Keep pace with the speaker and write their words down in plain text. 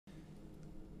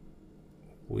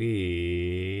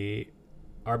We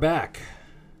are back.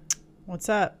 What's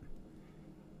up?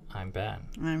 I'm Ben.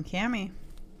 I'm Cammie.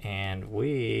 And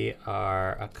we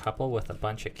are a couple with a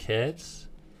bunch of kids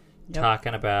Yep.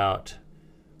 talking about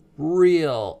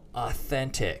real,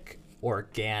 authentic,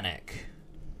 organic.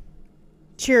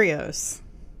 Cheerios.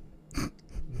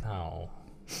 No.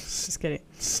 Just kidding.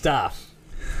 Stuff.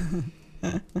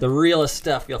 The realest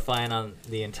stuff you'll find on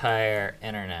the entire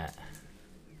internet.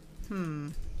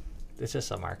 It's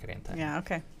just a marketing thing. Yeah,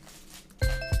 okay.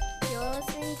 You're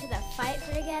listening to the Fight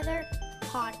for Together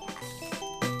podcast.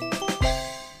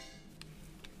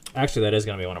 Actually, that is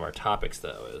going to be one of our topics,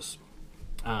 though, is...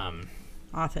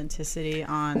 Authenticity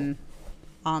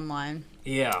online.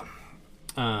 Yeah.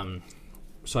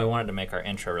 So I wanted to make our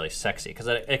intro really sexy because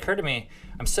it occurred to me,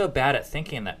 I'm so bad at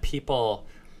thinking that people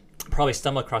probably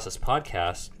stumble across this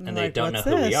podcast and they Like, don't know "What's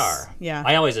who we this?" are. Yeah.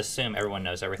 I always assume everyone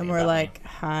knows everything And we're about like, me.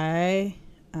 hi,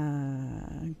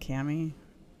 Cammie.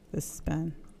 This is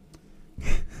Ben.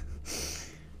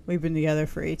 We've been together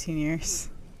for 18 years.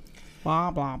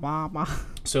 Blah, blah, blah, blah.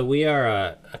 So we are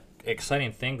a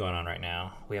exciting thing going on right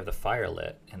now. We have the fire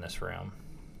lit in this room,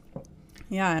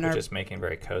 Yeah, which is making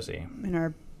very cozy. in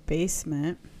our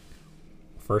basement.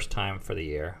 First time for the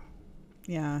year.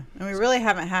 Yeah. And we really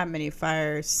haven't had many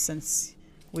fires since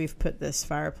we've put this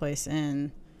fireplace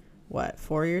in,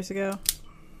 4 years ago?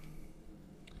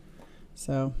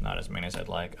 So, Not as many as I'd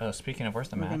like. Oh, speaking of, where's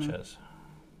the We're gonna- matches?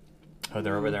 Oh,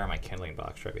 they're over there in my kindling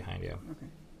box right behind you. okay.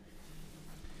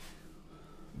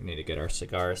 We need to get our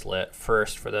cigars lit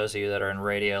first for those of you that are in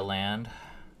radio land.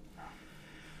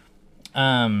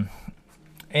 And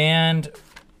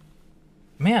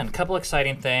man, a couple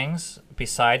exciting things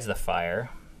besides the fire,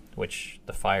 which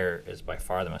the fire is by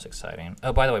far the most exciting.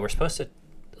 Oh, by the way, we're supposed to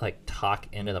talk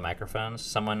into the microphones.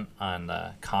 Someone on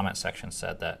the comment section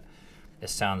said that it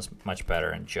sounds much better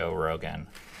and Joe Rogan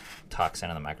talks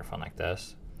into the microphone like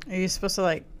this. Are you supposed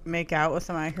to make out with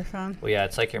the microphone? Well, yeah,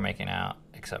 it's like you're making out,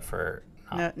 except for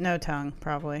No tongue,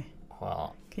 probably.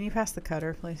 well, Can you pass the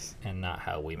cutter, please? and not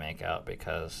how we make out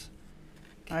because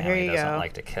Oh, here Cammie you doesn't go.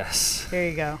 like to kiss. Here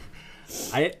you go.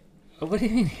 What do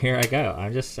you mean, here I go?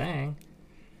 I'm just saying.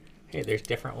 Hey, there's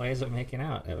different ways of making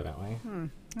out, evidently.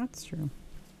 That's true.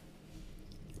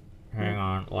 Hang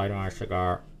on, lighting my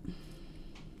cigar.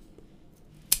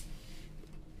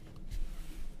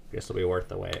 This will be worth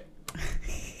the wait.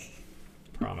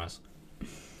 Promise.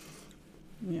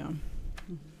 Yeah.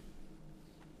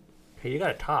 Hey, you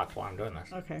gotta talk while I'm doing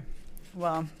this. Okay.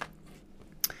 Well,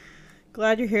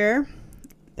 glad you're here.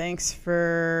 Thanks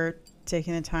for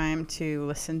taking the time to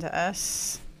listen to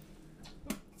us.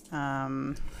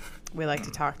 We like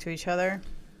to talk to each other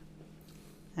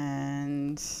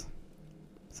and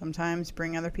sometimes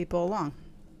bring other people along.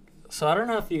 So I don't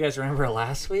know if you guys remember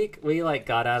last week, we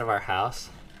got out of our house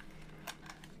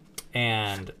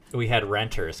and we had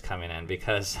renters coming in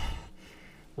because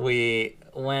we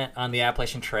went on the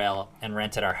Appalachian Trail and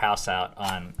rented our house out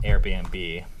on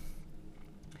Airbnb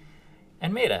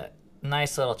and made a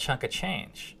nice little chunk of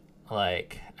change.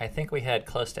 I think we had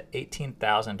close to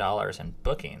 $18,000 in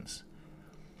bookings.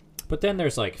 But then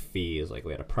there's fees,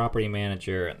 we had a property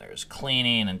manager and there's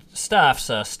cleaning and stuff.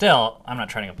 So still, I'm not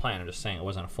trying to complain. I'm just saying it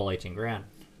wasn't a full 18 grand.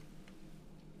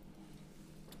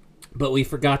 But we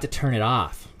forgot to turn it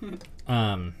off.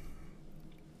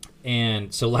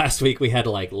 And so last week we had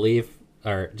to leave,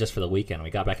 or just for the weekend. We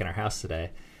got back in our house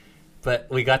today. But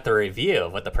we got the review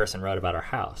of what the person wrote about our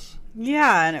house.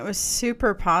 Yeah, and it was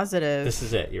super positive. This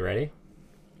is it. You ready?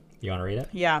 You want to read it?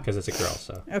 Yeah. Because it's a girl,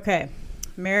 so. Okay.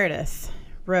 Meredith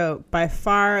wrote, by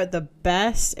far the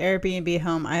best Airbnb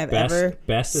home I have ever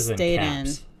Best is in stayed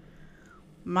caps. in.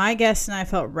 My guests and I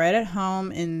felt right at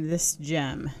home in this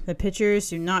gem. The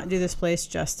pictures do not do this place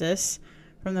justice.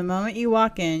 From the moment you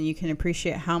walk in, you can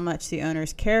appreciate how much the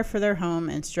owners care for their home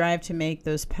and strive to make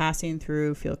those passing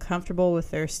through feel comfortable with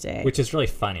their stay. Which is really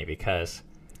funny because,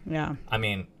 Yeah, I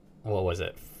mean, what was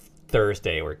it?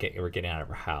 Thursday, we're getting out of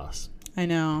our house. I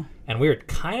know. And we were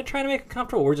kind of trying to make it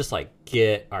comfortable. We're just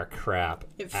get our crap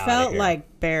It out of felt here.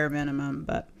 like bare minimum,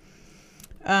 but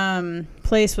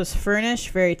place was furnished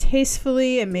very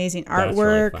tastefully, amazing That's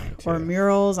really artwork funny, or too.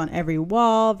 murals on every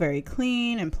wall, very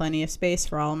clean, and plenty of space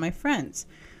for all of my friends.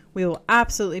 We will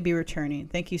absolutely be returning.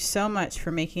 Thank you so much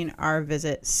for making our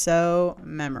visit so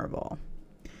memorable.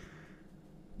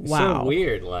 It's Wow. so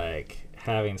weird,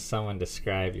 having someone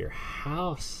describe your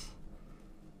house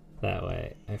that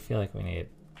way. I feel like we need...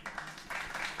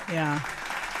 Yeah.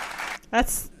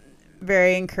 That's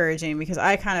very encouraging because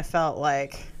I kind of felt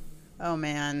oh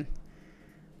man,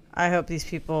 I hope these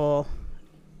people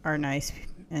are nice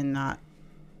and not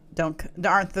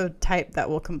aren't the type that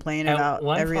will complain At about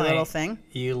one every point, little thing.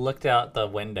 You looked out the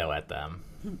window at them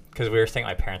because we were staying at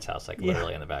my parents' house, like Yeah.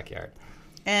 literally in the backyard.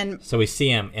 And So we see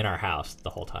him in our house the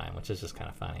whole time, which is just kind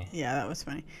of funny. yeah, that was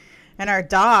funny. And our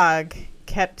dog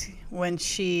kept, when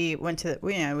she went to,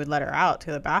 we'd let her out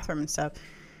to the bathroom and stuff.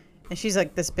 And she's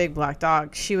like this big black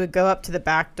dog. She would go up to the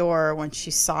back door when she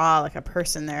saw like a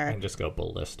person there And just go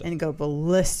ballistic. and go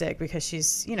ballistic because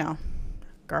she's,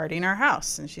 guarding our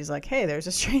house. And she's like, hey, there's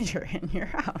a stranger in your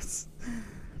house.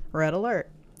 Red alert.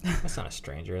 That's not a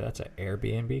stranger. That's an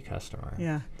Airbnb customer.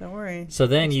 Yeah, don't worry. So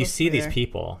then We're you supposed to see be these there.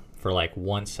 people for like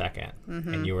 1 second,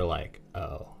 Mm-hmm. and you were like,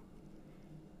 oh,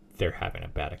 they're having a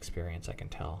bad experience, I can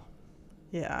tell.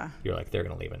 Yeah. You're like, they're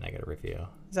going to leave a negative review.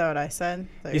 Is that what I said?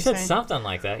 That You you're said saying? something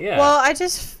like that, yeah. Well, I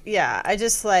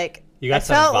just like, you got I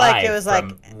some felt vibe like it was from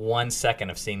like, 1 second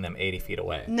of seeing them 80 feet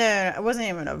away. no, it wasn't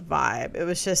even a vibe. It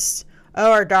was just,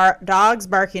 our dog's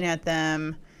barking at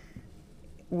them.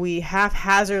 We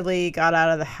haphazardly got out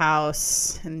of the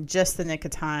house in just the nick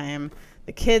of time.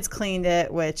 The kids cleaned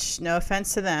it, which, no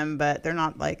offense to them, but they're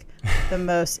not like the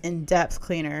most in-depth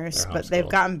cleaners, They're but they've homeschooled.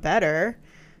 gotten better.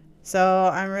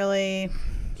 So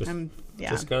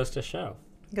Just goes to show.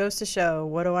 goes to show.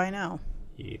 What do I know?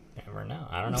 You never know.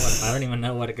 I don't even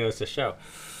know what it goes to show.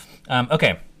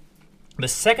 Okay. The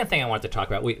second thing I wanted to talk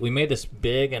about, we made this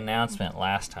big announcement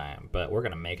last time, but we're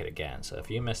going to make it again. So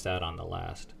if you missed out on the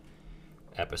last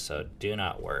episode, do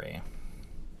not worry.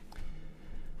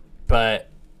 But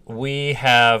we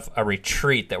have a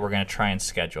retreat that we're going to try and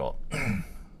schedule.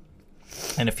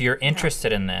 And if you're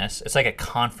interested in this, it's like a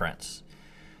conference.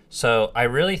 So I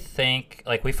really think,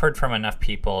 like, we've heard from enough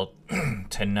people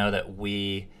to know that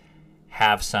we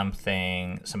have some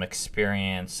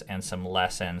experience and some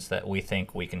lessons that we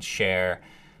think we can share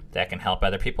that can help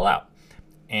other people out.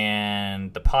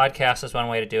 And the podcast is one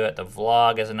way to do it. The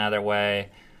vlog is another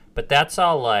way. But that's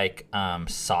all like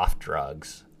soft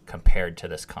drugs compared to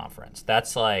this conference.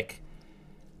 That's like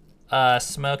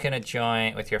smoking a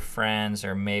joint with your friends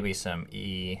or maybe some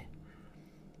Is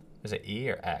it E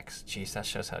or X? Jeez, that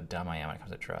shows how dumb I am when it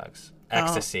comes to drugs.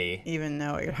 Ecstasy. I don't even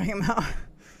know what you're talking about.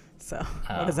 So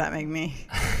what does that make me?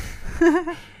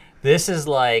 This is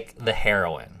like the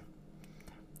heroin.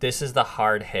 This is the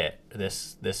hard hit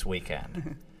this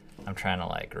weekend. I'm trying to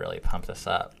like really pump this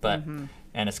up, but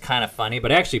and it's kind of funny,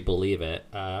 but I actually believe it.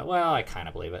 Well, I kind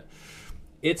of believe it.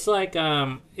 It's like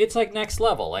next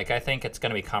level. Like I think it's going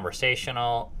to be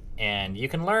conversational, and you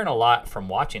can learn a lot from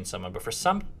watching someone. But for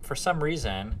some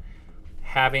reason,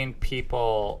 having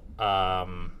people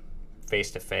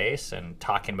face to face and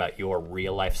talking about your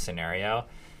real life scenario,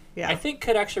 Yeah. I think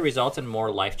could actually result in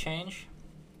more life change.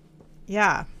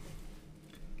 Yeah.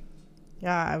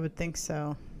 Yeah, I would think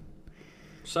so.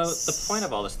 So the point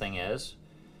of all this thing is,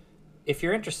 if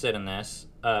you're interested in this,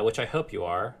 which I hope you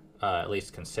are, at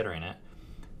least considering it,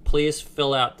 please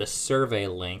fill out the survey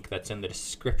link that's in the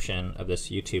description of this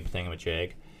YouTube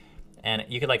thingamajig. And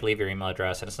you could like leave your email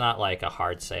address, and it's not like a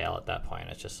hard sale at that point.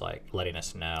 It's just like letting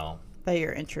us know. That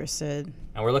you're interested.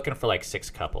 And we're looking for like 6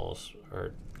 couples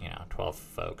or 12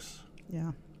 folks.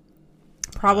 Yeah.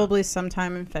 Probably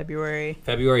sometime in February.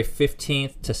 February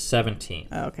 15th to 17th.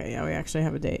 Oh, okay, yeah, we actually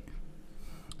have a date.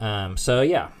 So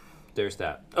yeah, there's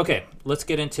that. Okay, let's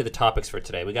get into the topics for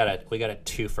today. We got a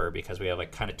twofer because we have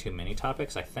like kind of too many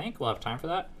topics. I think we'll have time for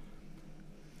that.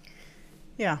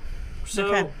 Yeah.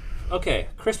 So okay,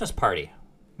 Christmas party.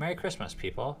 Merry Christmas,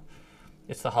 people.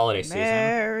 It's the holiday season,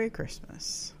 Merry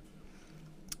Christmas.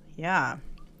 Yeah.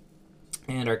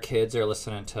 and our kids are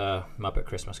listening to Muppet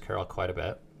Christmas Carol quite a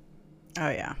bit. Oh,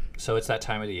 yeah. So it's that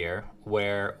time of the year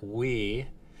where we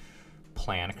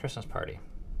plan a Christmas party.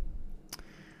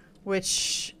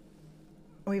 Which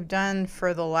we've done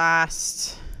for the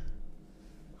last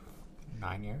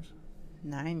 9 years?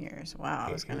 9 years. Wow,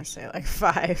 I was 8 going to years. say like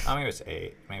 5. Maybe it's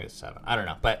 8, maybe it's 7. I don't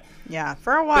know, but Yeah,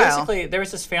 for a while. basically, there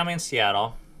was this family in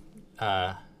Seattle.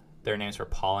 Their names were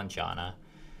Paul and Jonna.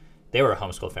 They were a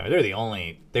homeschool family.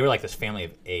 They were like this family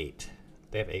of 8.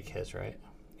 They have 8 kids, right?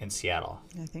 In Seattle.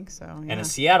 I think so. Yeah. And in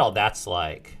Seattle, that's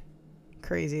like,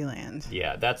 Crazy land.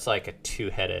 yeah, that's like a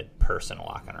 2-headed person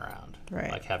walking around.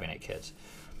 Right. Like having 8 kids.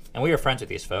 And we were friends with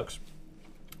these folks.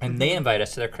 And they invited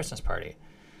us to their Christmas party.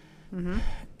 Mm-hmm.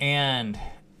 And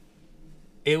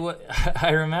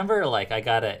I remember like I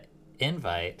got an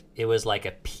invite. It was like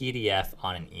a PDF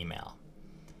on an email.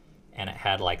 And it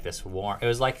had like this it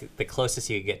was like the closest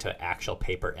you could get to an actual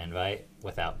paper invite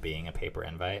without being a paper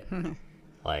invite.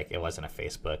 Like it wasn't a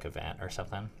Facebook event or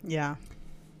something. Yeah.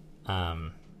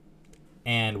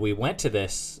 And we went to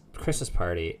this Christmas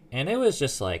party, and it was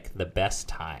just like the best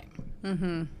time.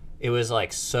 Mm-hmm. it was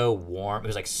like so warm. It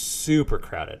was like super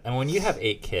crowded. And when you have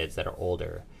 8 kids that are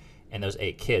older, and those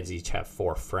 8 kids each have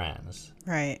 4 friends,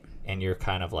 Right. and you're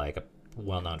kind of like a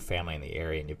well-known family in the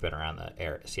area, and you've been around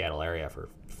the Seattle area for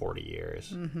 40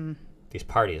 years, these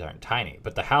parties aren't tiny,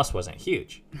 but the house wasn't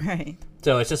huge. Right.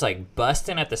 So it's just like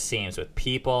busting at the seams with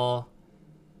people,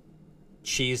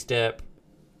 cheese dip,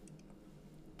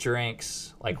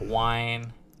 drinks, like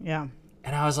wine. Yeah.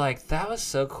 And I was like, that was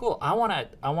so cool. I want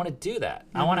to do that.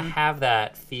 I want to have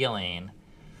that feeling.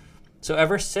 So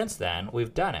ever since then,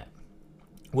 we've done it.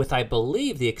 With, I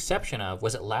believe, the exception of,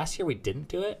 was it last year we didn't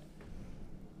do it?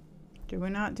 Did we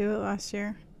not do it last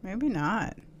year? Maybe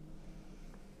not.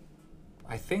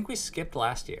 I think we skipped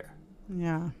last year.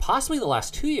 Yeah. Possibly the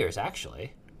last 2 years,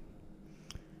 actually.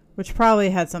 Which probably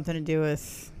had something to do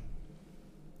with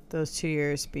those 2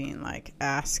 years being like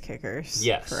ass kickers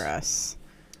Yes. for us.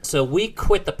 So we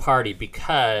quit the party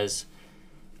because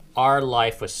our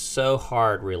life was so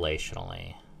hard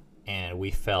relationally, and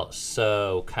we felt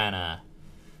so kind of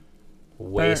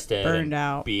wasted, burned and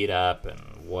out, beat up,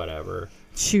 and whatever.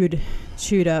 Chewed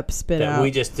up, spit That out.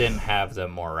 we just didn't have the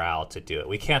morale to do it.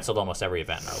 We canceled almost every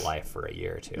event in our life for a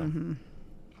year or two.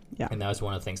 Yeah. And that was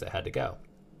one of the things that had to go.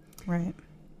 Right.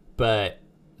 But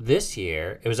this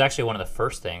year, it was actually one of the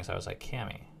first things I was like,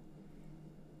 Cammie,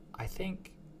 I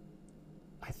think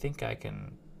I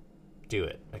can do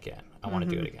it again. I want to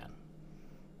do it again.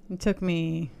 It took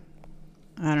me,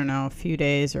 I don't know, a few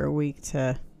days or a week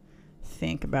to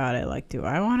think about it. Like, do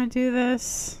I want to do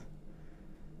this?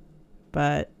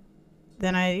 But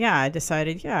then I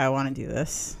decided, I want to do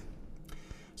this.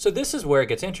 So this is where it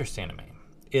gets interesting to me.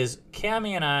 Is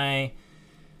Cammie and I,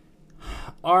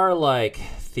 our like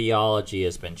theology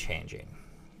has been changing,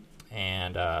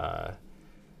 and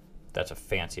that's a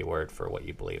fancy word for what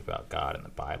you believe about God and the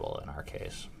Bible in our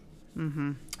case.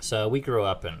 So we grew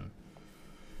up in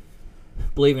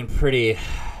believing pretty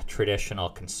traditional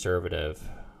conservative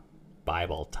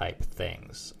Bible type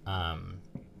things,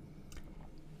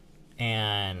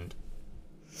 and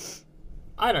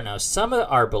I don't know, some of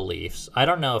our beliefs, I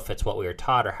don't know if it's what we were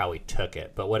taught or how we took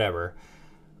it, but whatever,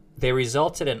 they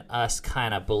resulted in us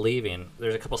kind of believing,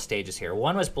 there's a couple stages here.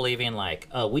 One was believing like,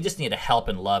 oh, we just need to help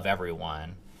and love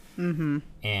everyone.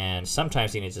 And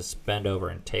sometimes you need to just bend over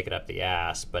and take it up the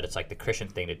ass, but it's like the Christian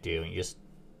thing to do, and you just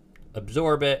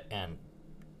absorb it and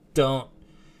don't,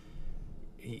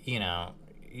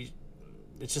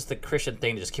 it's just the Christian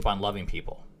thing to just keep on loving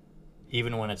people,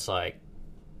 even when it's like,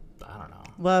 I don't know.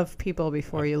 Love people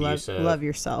before Abusive. you love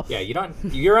yourself. Yeah, you don't,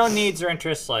 your own needs or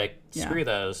interests, like, screw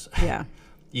those. Yeah.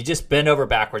 You just bend over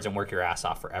backwards and work your ass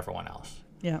off for everyone else.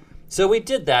 Yeah. So we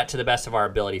did that to the best of our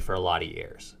ability for a lot of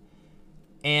years.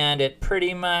 And it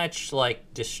pretty much,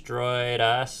 like, destroyed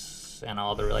us and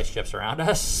all the relationships around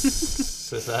us.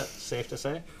 Is that safe to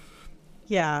say?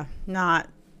 Yeah. Not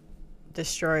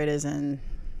destroyed as in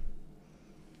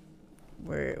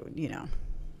we're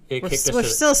It we're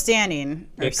still standing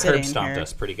or it sitting curb stomped here.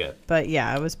 us pretty good. But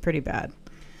yeah, it was pretty bad.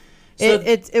 So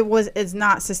It's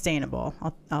not sustainable.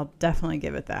 I'll definitely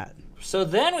give it that. So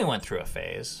then we went through a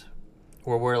phase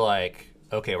where we're like,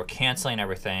 okay, we're canceling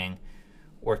everything.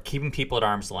 We're keeping people at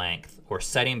arm's length. We're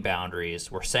setting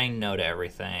boundaries. We're saying no to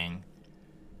everything.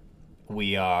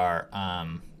 We're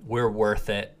worth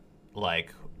it.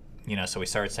 Like, so we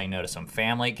started saying no to some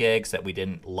family gigs that we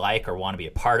didn't like or want to be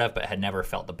a part of, but had never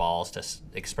felt the balls to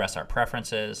express our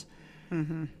preferences.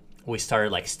 We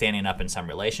started like standing up in some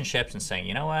relationships and saying,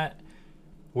 you know what?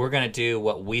 We're going to do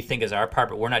what we think is our part,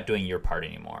 but we're not doing your part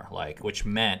anymore. Like, which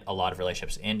meant a lot of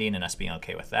relationships ending and us being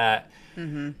okay with that.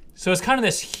 So it's kind of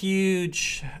this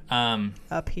huge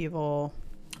Upheaval,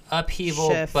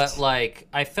 shift. But like,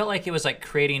 I felt like it was like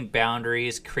creating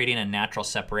boundaries, creating a natural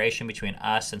separation between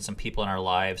us and some people in our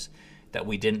lives that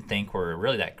we didn't think were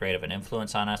really that great of an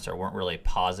influence on us or weren't really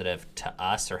positive to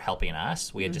us or helping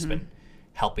us. We had just been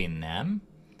helping them.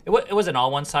 It wasn't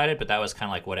all one-sided, but that was kind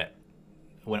of like what it,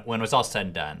 when it was all said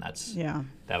and done,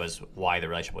 that was why the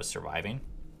relationship was surviving.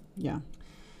 Yeah.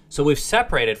 So we've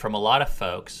separated from a lot of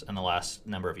folks in the last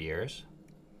number of years.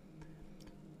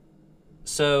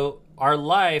 So our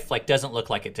life like doesn't look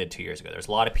like it did 2 years ago. There's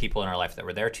a lot of people in our life that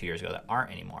were there 2 years ago that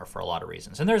aren't anymore for a lot of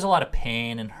reasons. And there's a lot of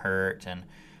pain and hurt, and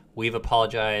we've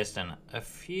apologized, and a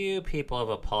few people have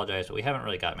apologized, but we haven't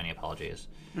really got many apologies.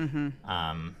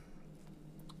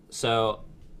 So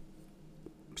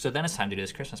then it's time to do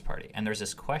this Christmas party. And there's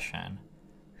this question,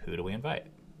 who do we invite?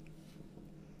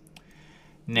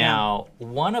 Now,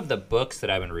 one of the books that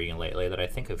I've been reading lately that I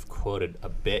think I've quoted a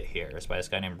bit here is by this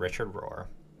guy named Richard Rohr,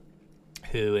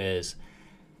 who is,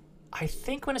 I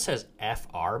think when it says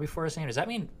FR before his name, does that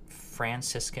mean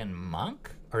Franciscan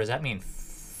monk? Or does that mean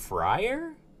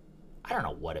friar. I don't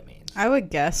know what it means. I would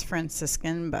guess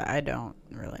Franciscan, but I don't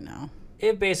really know.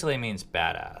 It basically means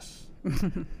badass.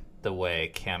 The way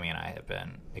Cammie and I have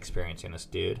been experiencing this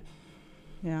dude.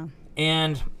 Yeah.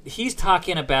 And he's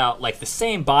talking about like the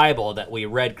same Bible that we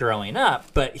read growing up,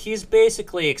 but he's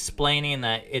basically explaining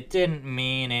that it didn't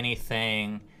mean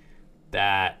anything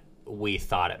that we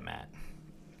thought it meant.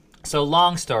 So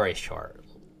long story short,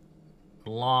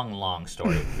 long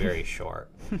story, very short,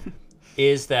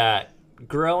 is that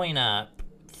growing up,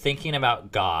 thinking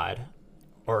about God,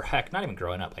 or heck, not even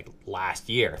growing up, like last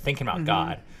year, thinking about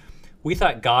God, we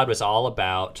thought God was all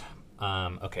about,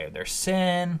 there's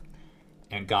sin,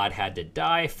 and God had to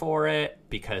die for it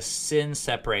because sin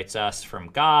separates us from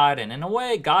God. And in a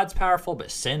way, God's powerful,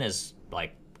 but sin is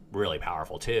like really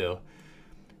powerful too.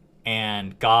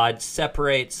 And God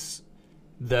separates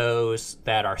those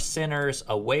that are sinners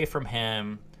away from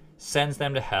him, sends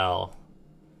them to hell,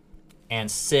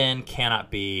 and sin cannot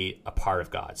be a part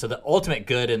of God. So the ultimate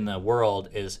good in the world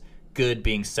is good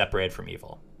being separated from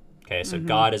evil. Okay, so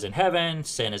God is in heaven,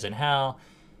 sin is in hell,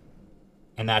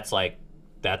 and that's like,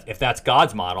 that. If that's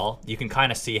God's model, you can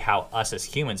kind of see how us as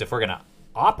humans, if we're going to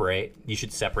operate, you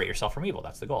should separate yourself from evil.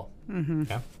 That's the goal.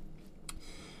 Okay?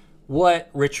 What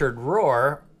Richard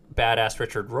Rohr, badass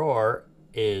Richard Rohr,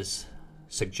 is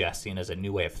suggesting as a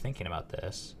new way of thinking about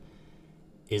this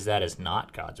is that is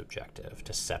not God's objective,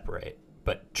 to separate.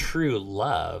 But true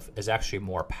love is actually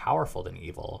more powerful than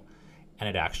evil, and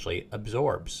it actually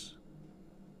absorbs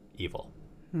evil.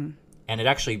 And it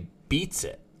actually beats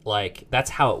it. Like,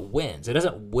 that's how it wins. It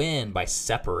doesn't win by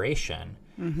separation.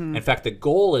 In fact, the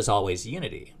goal is always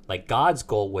unity. Like, God's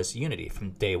goal was unity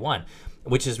from day one,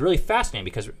 which is really fascinating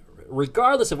because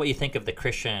regardless of what you think of the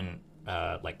Christian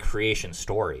creation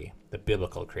story, the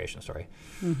biblical creation story,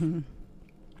 in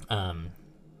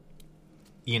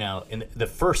the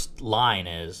first line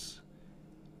is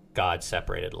God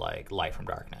separated like light from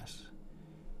darkness.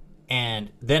 And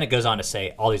then it goes on to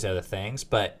say all these other things,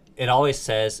 but it always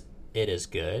says it is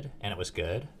good, and it was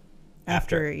good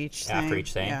After each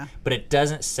thing. Yeah. But it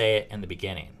doesn't say it in the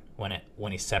beginning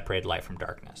when he separated light from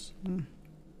darkness,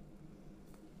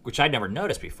 which I'd never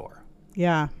noticed before.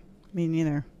 Yeah, me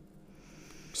neither.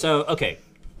 So, okay,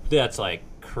 that's like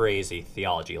crazy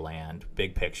theology land,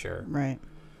 big picture. Right.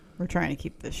 We're trying to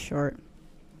keep this short.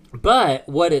 But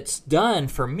what it's done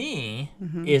for me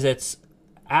is it's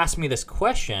asked me this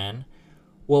question,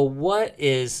 well, what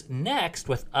is next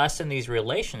with us in these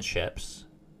relationships?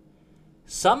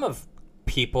 Some of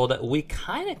people that we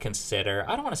kind of consider,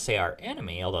 I don't want to say our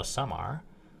enemy, although some are,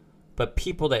 but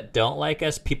people that don't like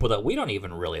us, people that we don't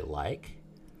even really like,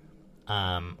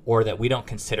 or that we don't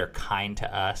consider kind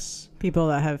to us. People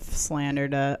that have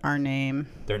slandered our name.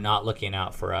 They're not looking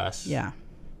out for us. Yeah.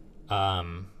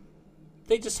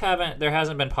 They just haven't, there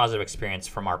hasn't been positive experience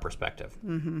from our perspective.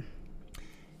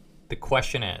 The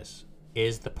question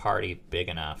is the party big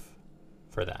enough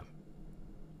for them?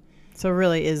 So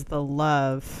really, is the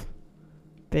love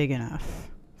big enough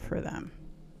for them?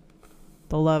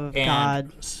 The love of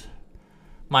God.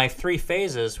 My three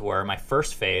phases were, my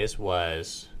first phase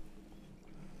was,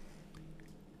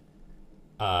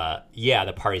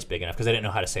 the party's big enough, because I didn't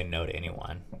know how to say no to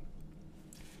anyone.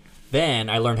 Then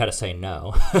I learned how to say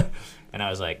no. And I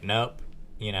was like, nope,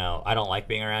 I don't like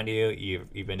being around you.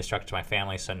 You've been destructive to my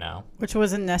family, so no. Which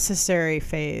was a necessary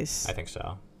phase. I think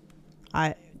so.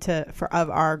 Of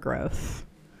our growth.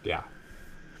 Yeah.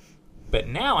 But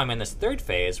now I'm in this third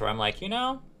phase where I'm like,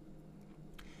 the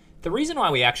reason why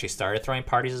we actually started throwing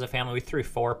parties as a family, we threw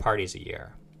 4 parties a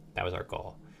year. That was our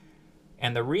goal.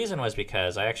 And the reason was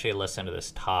because I actually listened to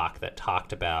this talk that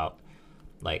talked about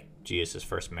like Jesus'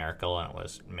 first miracle, and it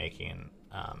was making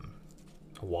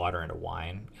water into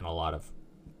wine. And a lot of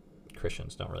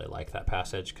Christians don't really like that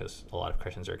passage because a lot of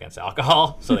Christians are against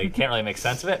alcohol, so they can't really make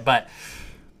sense of it. But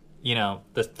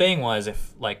the thing was,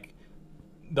 if like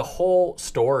the whole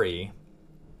story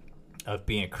of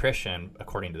being a Christian,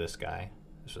 according to this guy,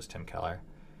 this was Tim Keller,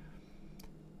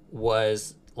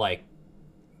 was like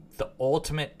the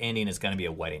ultimate ending is going to be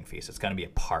a wedding feast. It's going to be a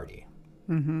party.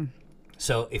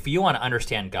 So if you want to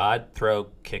understand God, throw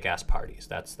kick-ass parties.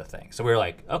 That's the thing. So we were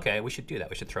like, okay, we should do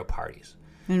that. We should throw parties.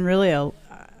 And really,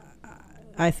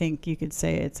 I think you could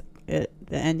say the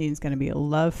ending is going to be a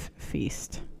love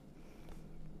feast.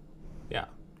 Yeah.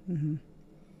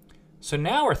 So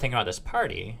now we're thinking about this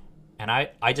party, and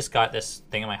I just got this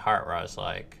thing in my heart where I was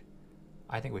like,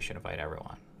 I think we should invite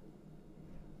everyone.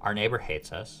 Our neighbor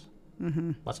hates us.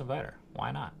 Let's invite her.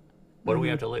 Why not? What do we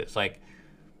have to lose? Like,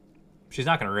 she's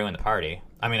not going to ruin the party.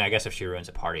 I mean, I guess if she ruins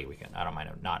the party, I don't mind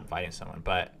not inviting someone.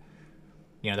 But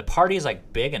You know, the party is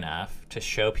like big enough to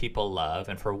show people love,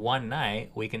 and for one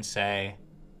night we can say,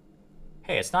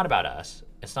 hey, it's not about us.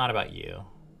 It's not about you.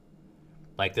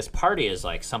 Like, this party is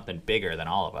like something bigger than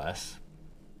all of us.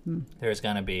 There's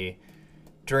going to be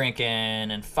drinking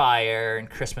and fire and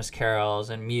Christmas carols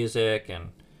and music and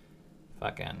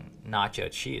fucking nacho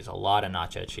cheese. A lot of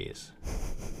nacho cheese.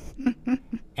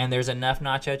 And there's enough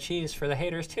nacho cheese for the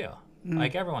haters too.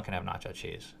 Like, everyone can have nacho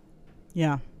cheese.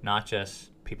 Yeah. Not just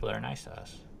people that are nice to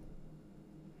us.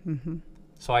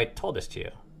 So I told this to you.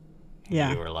 And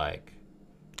Yeah. you were like,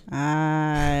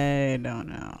 I don't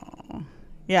know.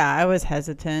 Yeah, I was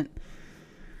hesitant.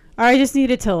 Or I just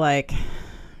needed to like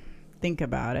think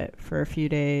about it for a few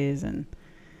days, and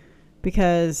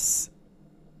because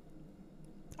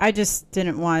I just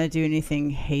didn't want to do anything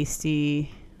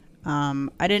hasty. I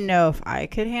didn't know if I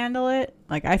could handle it.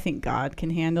 Like, I think God can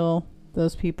handle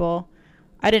those people.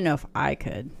 I didn't know if I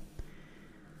could.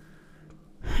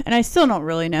 And I still don't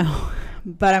really know,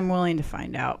 but I'm willing to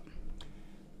find out.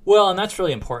 well, and that's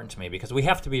really important to me because we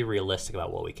have to be realistic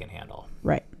about what we can handle.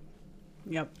 Right.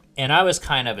 Yep. And I was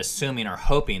kind of assuming or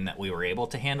hoping that we were able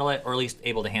to handle it, or at least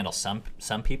able to handle some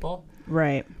people.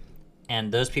 Right.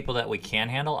 And those people that we can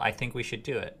handle, I think we should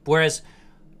do it. Whereas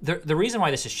the reason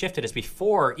why this has shifted is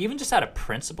before, even just out of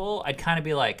principle, I'd kind of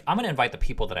be like, I'm going to invite the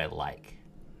people that I like.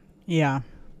 Yeah.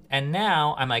 And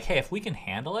now I'm like, hey, if we can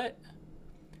handle it,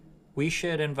 we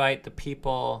should invite the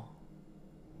people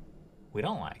we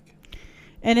don't like.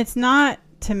 And it's not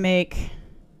to make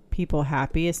people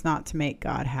happy. It's not to make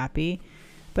God happy.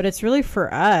 But it's really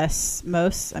for us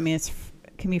most. I mean, it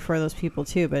can be for those people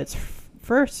too. But it's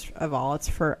first of all, it's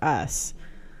for us.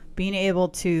 Being able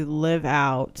to live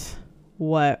out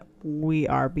what we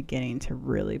are beginning to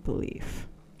really believe.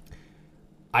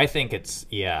 I think it's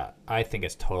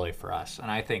totally for us.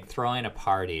 And I think throwing a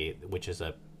party, which is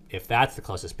if that's the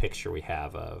closest picture we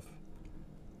have of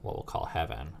what we'll call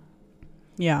heaven,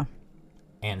 Yeah.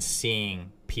 and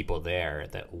seeing people there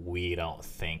that we don't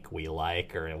think we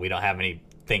like, or we don't have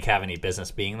any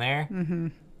business being there,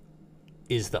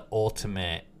 is the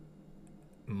ultimate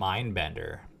mind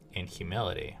bender in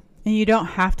humility. And you don't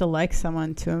have to like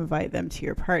someone to invite them to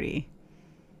your party,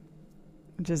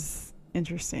 which is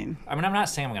interesting. I mean, I'm not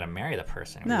saying I'm going to marry the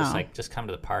person. No. We're just come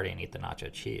to the party and eat the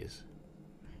nacho cheese.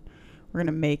 We're going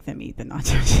to make them eat the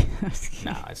nacho cheese.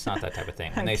 No, it's not that type of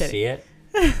thing. When I'm they kidding. see it,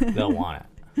 they'll want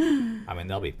it. I mean,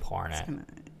 they'll be pouring it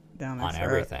Down their on throat.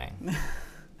 everything.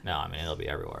 No, I mean, it'll be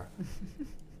everywhere.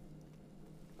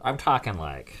 I'm talking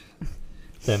like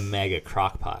the mega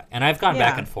crock pot. And I've gone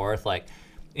back Yeah. and forth. Like,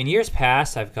 in years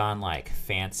past, I've gone like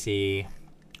fancy,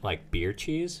 like beer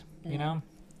cheese, you know?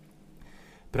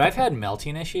 But I've had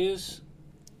melting issues,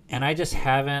 and I just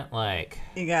haven't, like...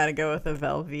 You got to go with a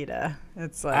Velveeta.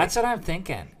 It's like... That's what I'm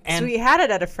thinking. And so we had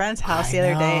it at a friend's house I the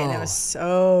other day, and it know. was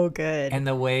so good. And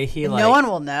the way he, And like... no one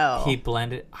will know. He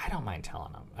blended... I don't mind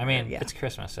telling him. I mean, Yeah. it's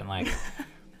Christmas, and, like...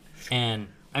 and,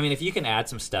 I mean, if you can add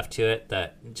some stuff to it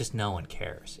that just no one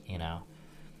cares, you know?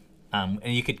 And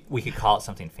we could call it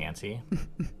something fancy.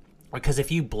 Because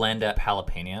if you blend up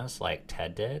jalapenos like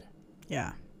Ted did...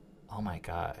 Yeah. Oh, my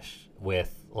gosh.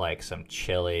 With, like, some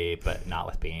chili, but not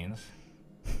with beans.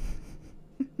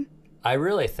 I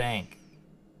really think...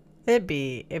 It'd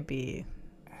be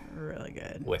really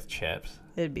good. with chips.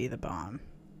 It'd be the bomb.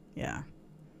 Yeah.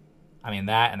 I mean,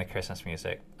 that and the Christmas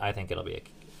music, I think it'll be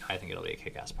a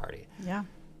kick-ass party. Yeah.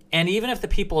 And even if the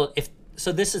people,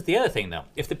 so this is the other thing though,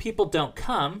 if the people don't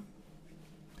come,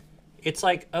 it's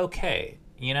like, okay,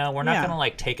 you know, we're not Yeah. going to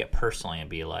like take it personally and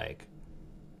be like,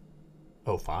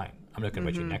 oh, fine, I'm not going to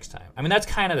invite you next time. I mean, that's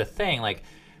kind of the thing. Like,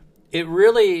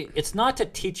 it's not to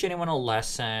teach anyone a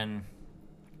lesson.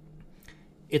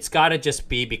 It's got to just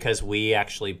be because we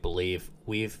actually believe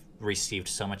we've received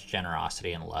so much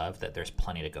generosity and love that there's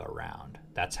plenty to go around.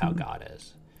 That's how God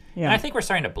is. Yeah. And I think we're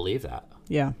starting to believe that.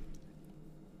 Yeah.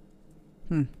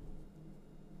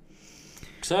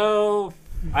 So,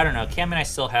 I don't know. Cam and I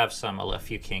still have a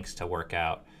few kinks to work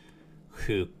out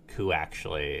who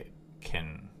actually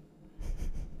can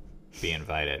be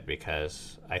invited,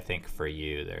 because I think for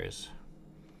you there's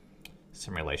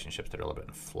some relationships that are a little bit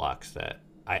in flux that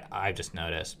I've just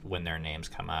noticed when their names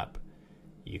come up,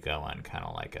 you go on kind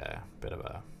of like a bit of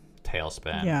a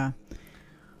tailspin. Yeah.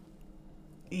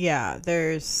 Yeah,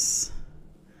 there's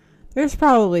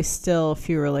probably still a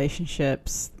few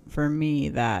relationships for me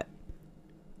that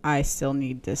I still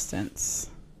need distance.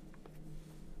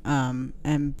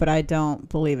 But I don't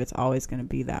believe it's always going to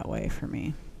be that way for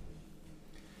me.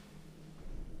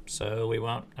 So we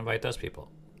won't invite those people,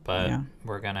 but Yeah.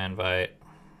 we're going to invite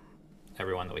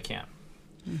everyone that we can.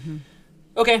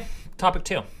 Okay, topic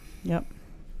 2. Yep.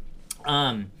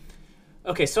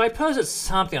 Okay, so I posted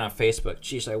something on Facebook.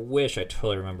 Jeez, I wish I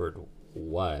totally remembered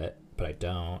what, but I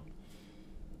don't.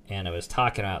 And I was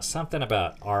talking about something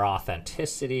about our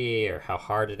authenticity or how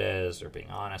hard it is or being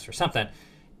honest or something.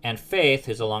 And Faith,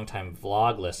 who's a longtime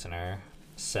vlog listener,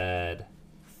 said...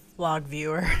 Vlog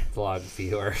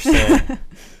viewer, said,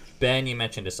 Ben, you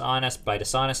mentioned dishonest. By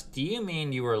dishonest, do you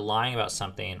mean you were lying about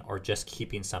something or just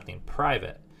keeping something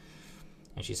private?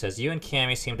 And she says, you and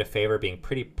Cammie seem to favor being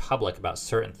pretty public about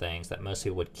certain things that most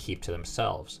people would keep to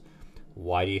themselves.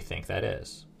 Why do you think that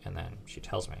is? And then she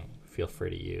tells me, feel free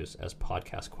to use as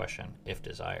podcast question if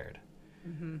desired.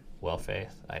 Mm-hmm. Well,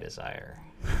 Faith, I desire.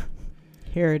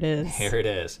 Here it is. Here it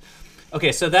is.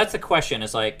 Okay, so that's the question,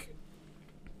 is like,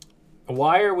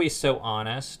 why are we so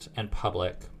honest and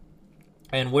public?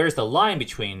 And where's the line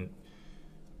between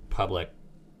public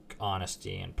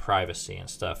honesty and privacy and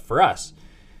stuff for us?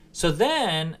 So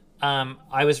then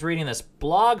I was reading this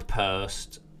blog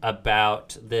post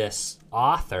about this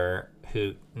author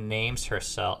who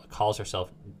calls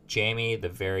herself Jamie the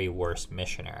Very Worst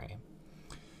Missionary.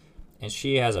 And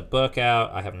she has a book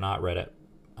out. I have not read it.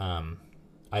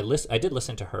 I did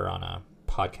listen to her on a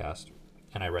podcast,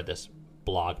 and I read this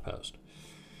blog post.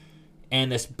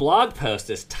 And this blog post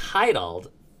is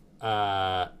titled,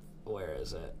 where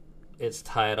is it? It's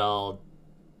titled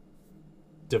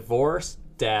Divorce,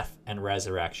 Death, and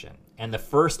Resurrection. And the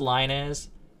first line is,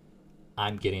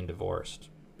 I'm getting divorced,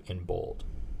 in bold.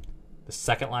 The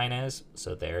second line is,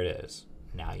 so there it is.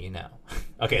 Now you know.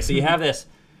 Okay, so you have this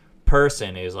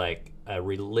person who's like a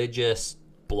religious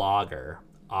blogger,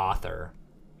 author,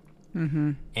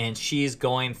 and she's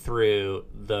going through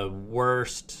the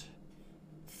worst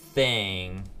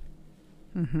thing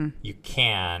you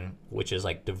can, which is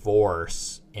like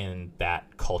divorce in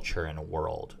that culture and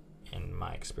world, in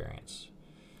my experience.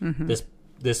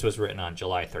 This was written on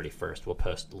July 31st. We'll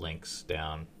post links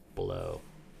down below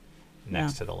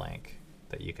next to the link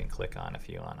that you can click on if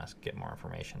you want to get more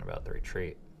information about the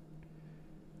retreat.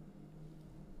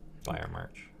 Buy our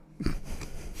merch.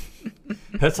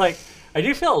 It's like, I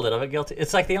do feel a little bit guilty.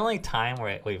 It's like the only time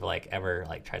where we've like ever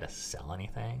like tried to sell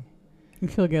anything. You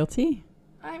feel guilty?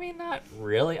 I mean, not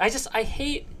really. I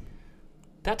hate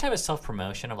that type of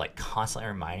self-promotion of like constantly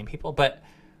reminding people, but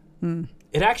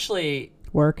it actually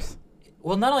works.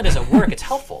 Well, not only does it work, it's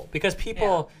helpful because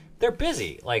people, they're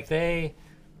busy. Like they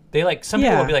like, some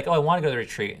people will be like, oh, I want to go to the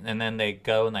retreat. And then they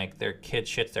go and like their kid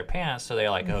shits their pants. So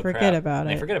they're like, oh, forget crap. about and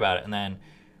it. They forget about it. And then,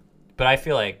 but I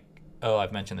feel like, oh,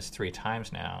 I've mentioned this 3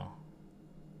 times now,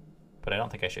 but I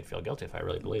don't think I should feel guilty if I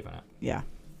really believe in it. Yeah.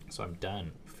 So I'm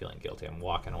done feeling guilty. I'm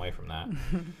walking away from that.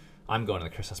 I'm going to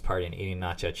the Christmas party and eating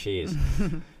nacho cheese.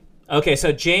 Okay,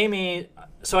 so Jamie,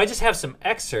 so I just have some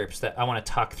excerpts that I want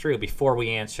to talk through before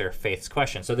we answer Faith's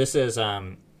question. So this is,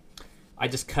 I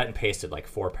just cut and pasted like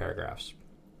 4 paragraphs.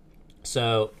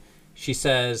 So she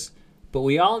says, but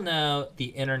we all know the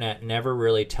internet never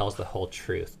really tells the whole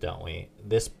truth, don't we?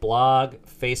 This blog,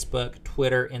 Facebook,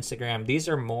 Twitter, Instagram, these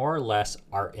are more or less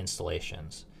art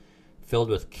installations filled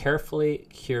with carefully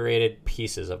curated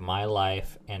pieces of my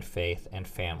life and faith and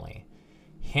family,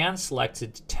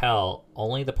 hand-selected to tell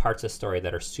only the parts of the story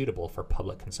that are suitable for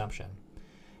public consumption.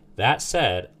 That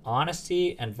said,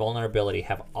 honesty and vulnerability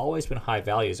have always been high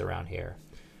values around here.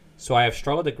 So I have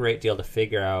struggled a great deal to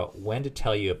figure out when to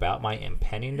tell you about my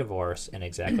impending divorce and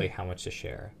exactly how much to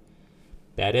share.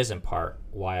 That is, in part,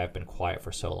 why I've been quiet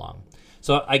for so long.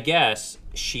 So I guess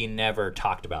she never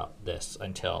talked about this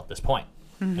until this point.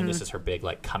 And this is her big,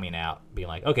 like, coming out, being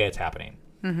like, okay, it's happening.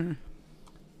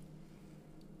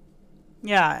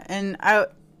 Yeah, and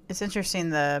it's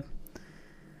interesting,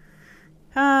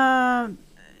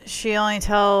 she only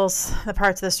tells the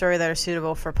parts of the story that are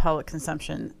suitable for public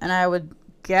consumption. And I would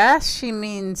guess she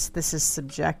means this is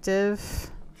subjective.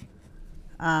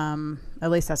 At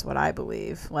least that's what I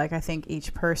believe. Like, I think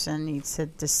each person needs to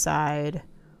decide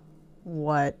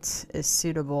what is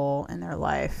suitable in their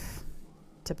life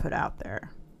to put out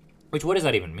there. Which, what does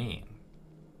that even mean?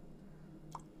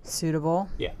 Suitable?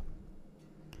 Yeah.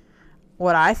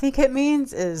 What I think it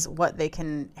means is what they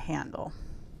can handle.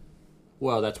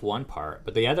 Well, that's one part.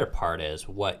 But the other part is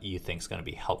what you think is going to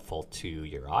be helpful to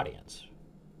your audience.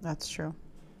 That's true.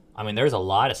 I mean, there's a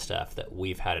lot of stuff that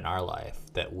we've had in our life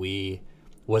that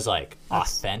was like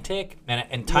authentic.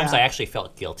 And times I actually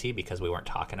felt guilty because we weren't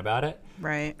talking about it.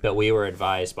 Right. But we were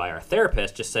advised by our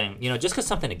therapist just saying, just because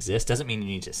something exists doesn't mean you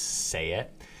need to say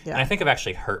it. Yeah. And I think I've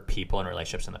actually hurt people in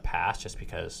relationships in the past just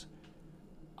because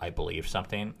I believed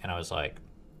something. And I was like,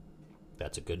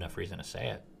 that's a good enough reason to say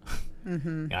it.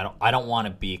 I don't want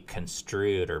to be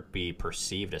construed or be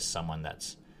perceived as someone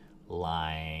that's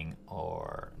lying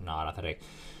or not authentic.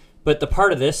 But the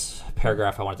part of this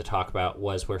paragraph I wanted to talk about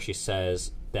was where she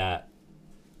says that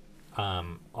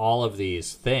all of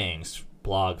these things,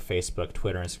 blog, Facebook,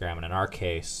 Twitter, Instagram, and in our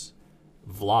case,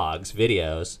 vlogs,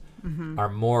 videos, are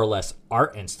more or less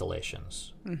art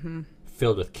installations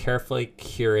filled with carefully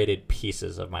curated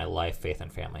pieces of my life, faith,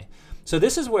 and family. So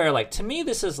this is where, like, to me,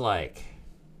 this is, like,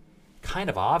 kind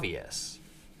of obvious.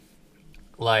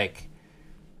 Like,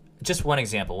 just one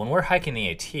example. When we're hiking the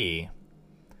AT,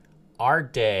 our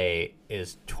day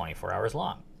is 24 hours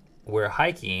long. We're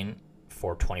hiking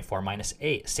for 24 minus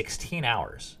 8, 16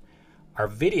 hours. Our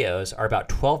videos are about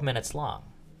 12 minutes long.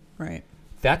 Right.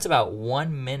 That's about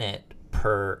 1 minute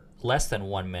per, less than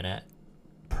 1 minute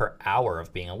per hour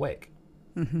of being awake.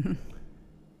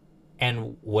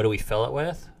 And what do we fill it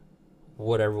with?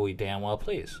 Whatever we damn well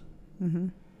please.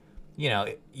 You know,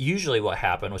 usually what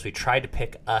happened was we tried to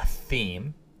pick a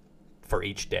theme for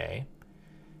each day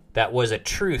that was a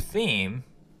true theme,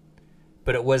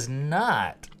 but it was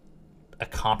not a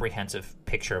comprehensive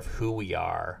picture of who we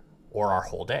are or our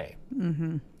whole day.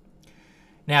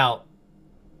 Now,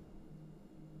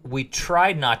 we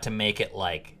tried not to make it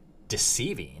like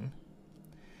deceiving.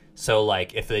 So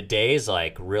like if the day is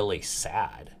like really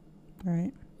sad,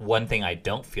 Right. one thing I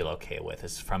don't feel okay with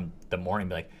is from the morning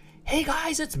be like, hey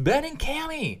guys, it's Ben and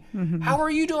Cammie. How are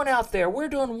you doing out there? We're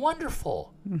doing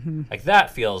wonderful. Like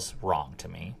that feels wrong to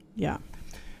me. Yeah.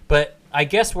 But I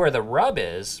guess where the rub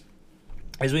is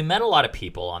we met a lot of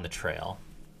people on the trail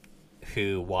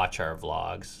who watch our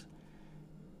vlogs,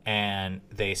 and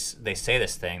they say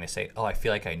this thing. They say, oh, I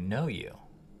feel like I know you,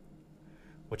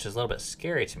 which is a little bit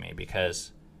scary to me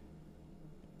because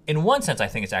in one sense, I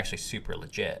think it's actually super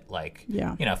legit. Like,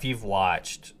 Yeah. you know, if you've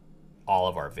watched all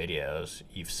of our videos,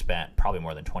 you've spent probably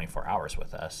more than 24 hours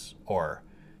with us or,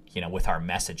 you know, with our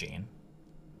messaging,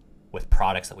 with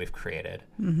products that we've created.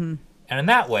 And in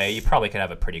that way, you probably could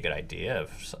have a pretty good idea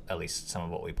of at least some of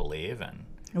what we believe. And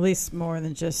At least more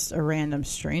than just a random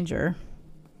stranger.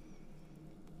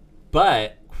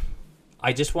 but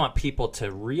I just want people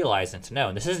to realize and to know,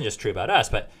 and this isn't just true about us,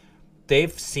 but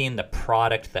they've seen the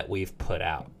product that we've put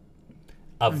out.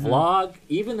 A vlog,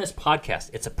 even this podcast,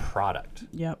 it's a product.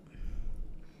 Yep.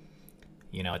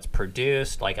 You know, it's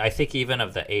produced. Like, I think even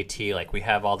of the AT, like, we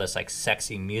have all this, like,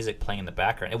 sexy music playing in the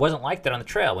background. It wasn't like that on the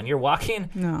trail. When you're walking,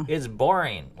 No. it's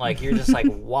boring. Like, you're just, like,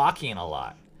 walking a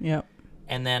lot. Yep.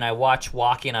 And then I watch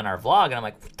walking on our vlog, and I'm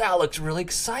like, that looks really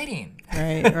exciting.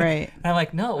 Right. Right. And I'm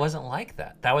like, no, it wasn't like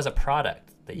that. That was a product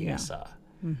that you Yeah. guys saw.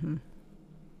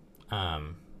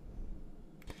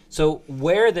 So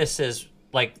where this is,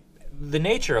 like, the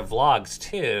nature of vlogs,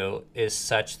 too, is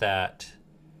such that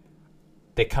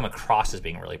they come across as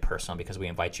being really personal because we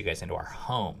invite you guys into our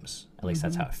homes. At least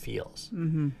that's how it feels.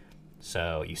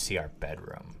 So you see our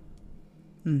bedroom.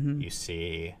 You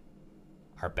see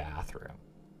our bathroom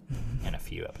in a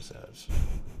few episodes.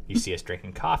 You see us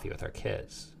drinking coffee with our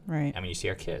kids. Right. I mean, you see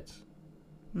our kids.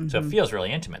 So it feels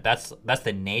really intimate. That's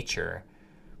the nature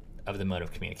of the mode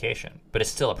of communication, but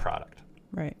it's still a product.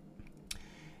 Right.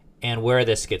 And where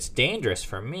this gets dangerous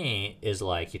for me is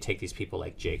like you take these people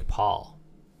like Jake Paul,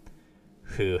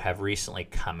 who have recently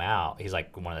come out. He's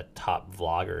like one of the top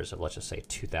vloggers of, let's just say,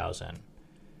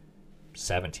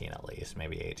 2017 at least,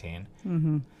 maybe 18.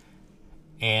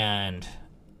 And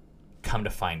come to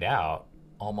find out,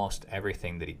 almost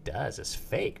everything that he does is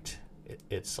faked.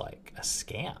 It's like a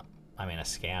scam. I mean, a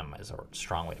scam is a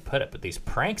strong way to put it, but these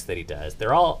pranks that he does,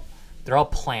 they're all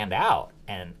planned out,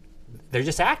 and they're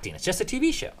just acting. It's just a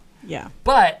TV show. Yeah.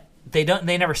 But they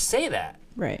never say that.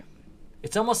 Right.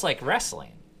 It's almost like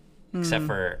wrestling, except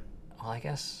for, well, I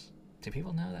guess, do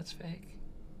people know that's fake?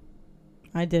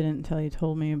 I didn't until you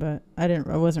told me, but I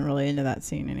wasn't really into that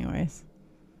scene anyways.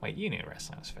 Wait, you knew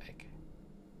wrestling was fake.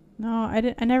 No, I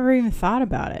didn't. I never even thought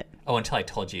about it. Oh, until I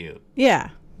told you Yeah.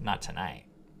 not tonight.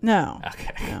 No.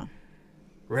 Okay. No.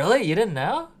 Really? You didn't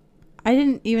know? I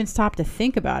didn't even stop to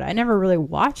think about it. I never really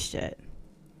watched it.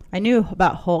 I knew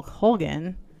about Hulk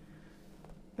Hogan.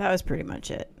 That was pretty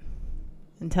much it.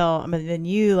 But then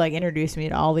you like introduced me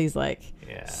to all these like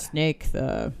Yeah. Jake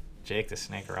the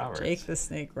Snake Roberts.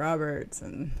 Snake Roberts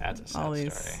and That's a sad all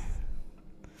these. story.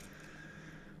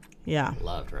 Yeah.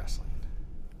 Loved wrestling.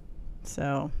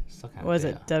 So Still kind of was do.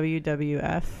 it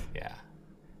WWF? Yeah.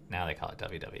 Now they call it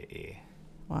WWE.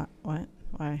 What?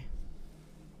 Why?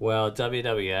 Well,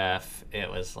 WWF, it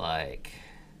was like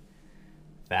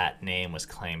that name was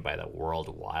claimed by the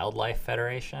World Wildlife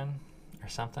Federation or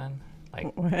something.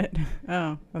 Like, What?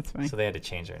 Oh, that's funny. so they had to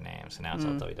change their name. So now it's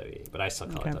all WWE, but I still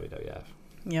call it WWF.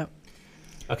 Yep.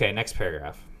 Okay, next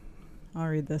paragraph. I'll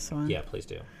read this one. Yeah, please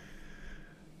do.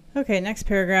 Okay, next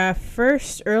paragraph.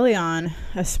 First, early on,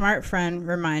 a smart friend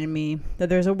reminded me that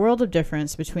there's a world of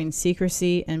difference between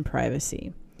secrecy and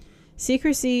privacy.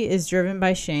 Secrecy is driven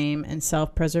by shame and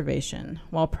self-preservation,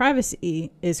 while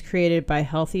privacy is created by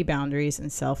healthy boundaries and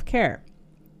self-care.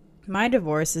 My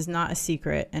divorce is not a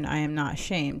secret and I am not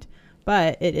ashamed,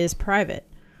 but it is private.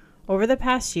 Over the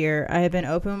past year, I have been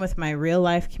open with my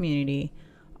real-life community,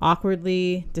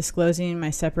 awkwardly disclosing my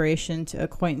separation to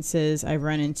acquaintances I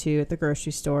run into at the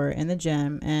grocery store, in the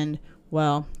gym, and,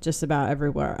 well, just about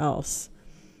everywhere else.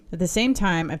 At the same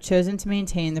time, I've chosen to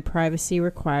maintain the privacy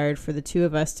required for the two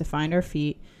of us to find our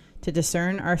feet, to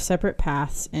discern our separate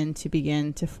paths, and to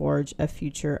begin to forge a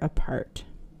future apart.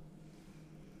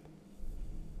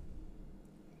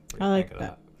 I like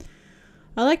that.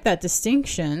 I like that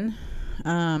distinction.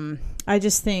 I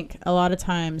just think a lot of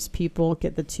times people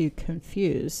get the two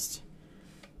confused,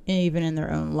 even in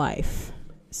their own life.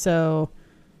 So,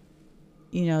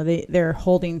 they're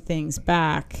holding things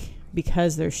back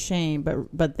because there's shame,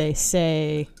 but they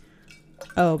say,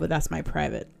 oh, but that's my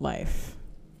private life.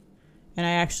 And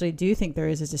I actually do think there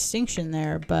is a distinction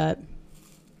there, but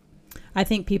I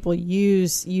think people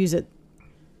use it.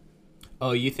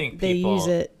 Oh, you think they use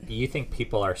it. You think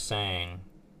people are saying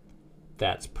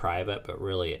that's private, but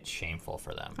really it's shameful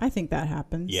for them? I think that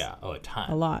happens. Yeah. Oh, a ton.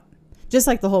 A lot. Just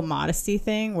like the whole modesty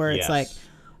thing where it's like,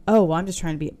 oh, well, I'm just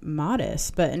trying to be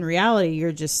modest. But in reality,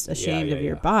 you're just ashamed of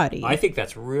your body. I think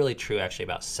that's really true, actually,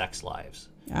 about sex lives.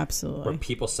 Absolutely. Where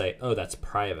people say, oh, that's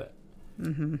private.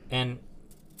 Mm-hmm.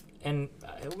 And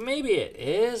maybe it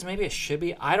is. Maybe it should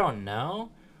be. I don't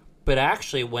know. But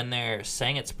actually, when they're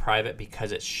saying it's private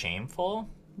because it's shameful,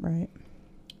 right?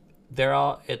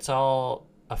 It's all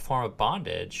a form of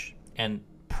bondage. And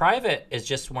private is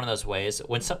just one of those ways.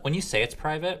 When you say it's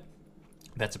private,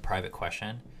 that's a private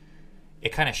question.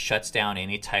 It kind of shuts down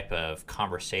any type of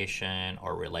conversation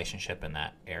or relationship in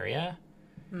that area.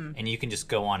 And you can just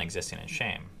go on existing in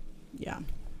shame. Yeah.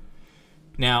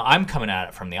 Now, I'm coming at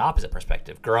it from the opposite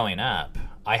perspective. Growing up,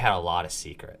 I had a lot of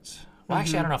secrets. Well,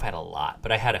 actually, I don't know if I had a lot,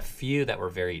 but I had a few that were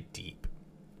very deep.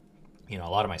 A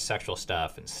lot of my sexual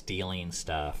stuff and stealing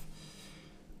stuff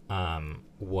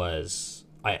was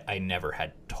I never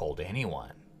had told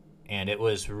anyone. And it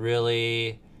was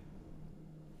really...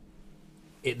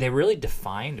 they really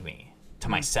defined me to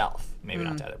myself, maybe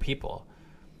not to other people.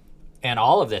 And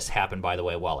all of this happened, by the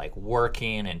way, while like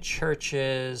working in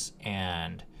churches,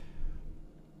 and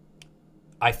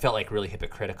I felt like really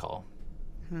hypocritical.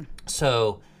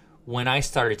 So when I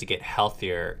started to get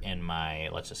healthier in my,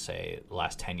 let's just say,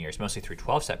 last 10 years, mostly through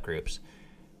 12-step groups,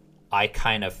 I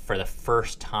kind of, for the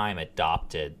first time,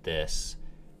 adopted this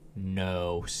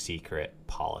no secret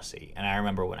policy. And I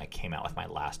remember when I came out with my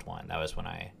last one, that was when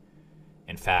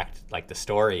in fact, like the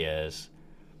story is,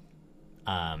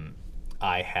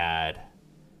 I had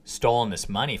stolen this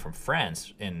money from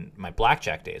friends in my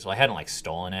blackjack days. Well, I hadn't like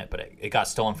stolen it, but it got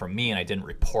stolen from me, and I didn't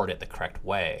report it the correct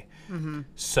way.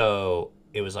 So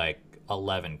it was like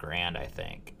 11 grand, I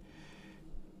think.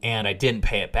 And I didn't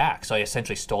pay it back. So I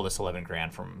essentially stole this 11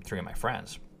 grand from 3 of my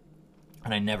friends.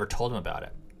 And I never told them about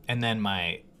it. And then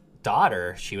my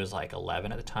daughter, she was like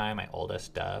 11 at the time, my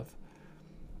oldest, Dove.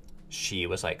 She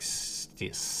was like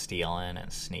stealing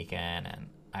and sneaking, and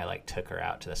I like took her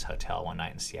out to this hotel one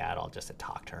night in Seattle just to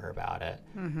talk to her about it.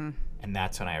 And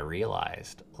that's when I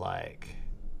realized, like,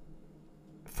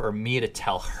 for me to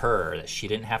tell her that she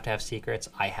didn't have to have secrets,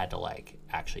 I had to like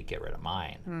actually get rid of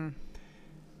mine.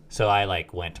 So I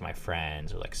like went to my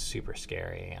friends, it was like super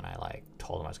scary, and I like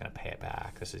told them I was going to pay it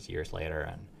back. This is years later,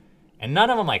 and none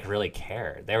of them like really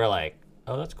cared. They were like,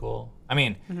 oh, that's cool. I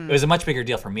mean, it was a much bigger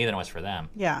deal for me than it was for them.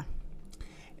 Yeah.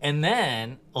 And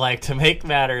then, like, to make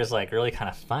matters like really kind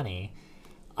of funny,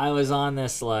 I was on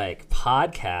this like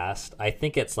podcast. I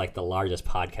think it's like the largest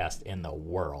podcast in the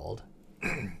world,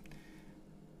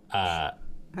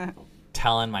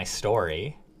 telling my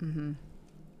story.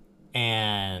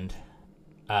 And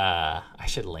I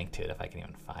should link to it if I can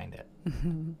even find it.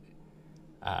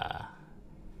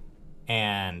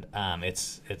 And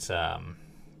it's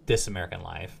This American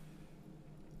Life.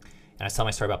 And I tell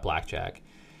my story about blackjack.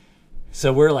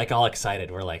 So we're like all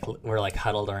excited. We're like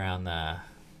huddled around the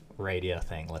radio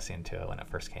thing, listening to it when it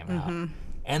first came out.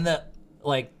 And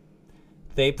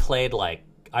they played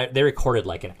they recorded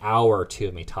like an hour or two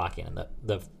of me talking, and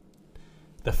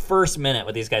the first minute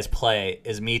what these guys play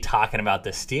is me talking about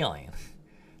this stealing.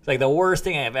 It's like the worst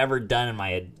thing I've ever done in my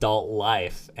adult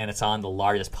life, and it's on the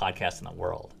largest podcast in the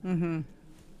world. And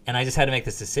I just had to make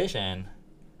this decision.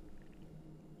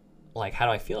 Like, how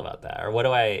do I feel about that? Or what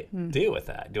do I do with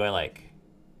that? Do I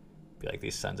be like,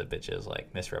 these sons of bitches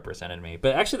like misrepresented me.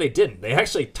 But actually they didn't. They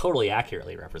actually totally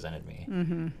accurately represented me.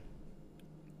 Mm-hmm.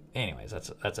 Anyways,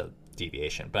 that's a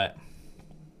deviation. But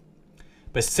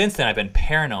since then I've been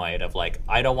paranoid of like,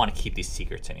 I don't want to keep these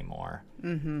secrets anymore.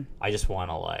 Mm-hmm. I just want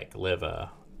to like live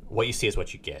what you see is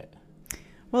what you get.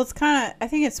 Well, it's kind of, I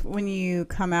think it's when you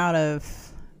come out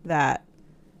of that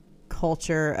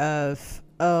culture of,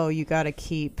 oh, you got to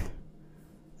keep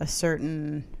a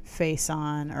certain face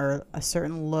on or a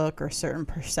certain look or certain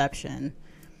perception.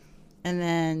 And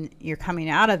then you're coming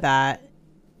out of that.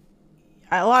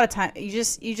 A lot of time you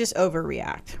just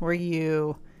overreact where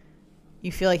you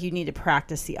feel like you need to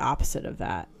practice the opposite of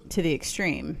that to the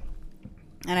extreme.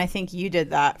 And I think you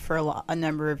did that for a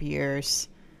number of years.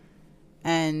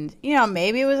 And, you know,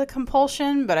 maybe it was a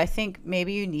compulsion, but I think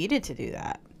maybe you needed to do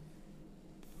that.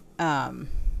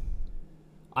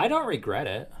 I don't regret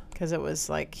it. Because it was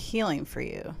like healing for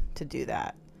you to do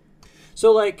that.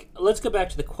 So, like, let's go back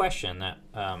to the question that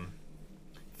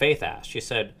Faith asked. She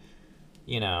said,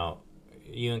 you know,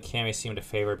 you and Cammie seem to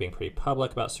favor being pretty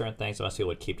public about certain things. Most people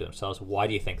would keep to themselves. Why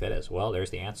do you think that is? Well,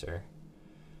 there's the answer.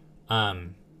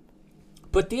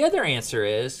 But the other answer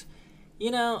is,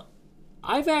 you know,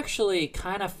 I've actually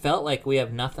kind of felt like we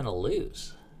have nothing to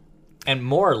lose. And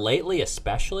more lately,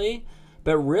 especially.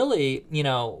 But really, you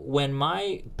know, when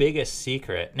my biggest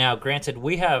secret... Now, granted,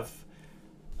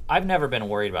 I've never been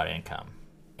worried about income.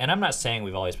 And I'm not saying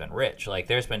we've always been rich. Like,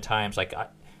 there's been times, like,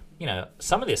 you know,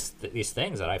 some of these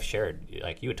things that I've shared,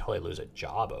 like, you would totally lose a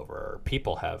job over. Or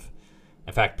people have...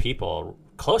 In fact, people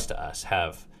close to us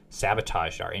have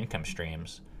sabotaged our income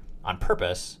streams on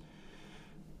purpose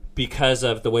because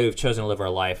of the way we've chosen to live our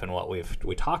life and what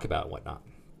we talk about and whatnot.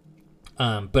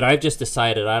 But I've just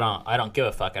decided I don't give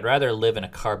a fuck. I'd rather live in a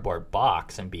cardboard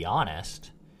box and be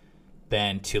honest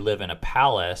than to live in a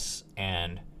palace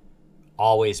and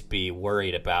always be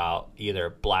worried about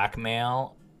either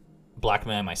blackmailing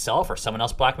myself or someone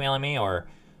else blackmailing me, or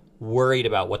worried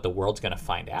about what the world's going to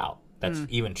find out. That's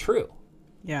even true.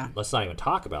 Yeah. Let's not even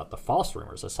talk about the false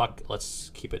rumors.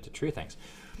 Let's keep it to true things.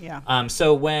 Yeah.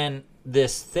 So when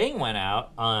this thing went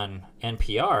out on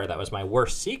NPR, that was my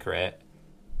worst secret.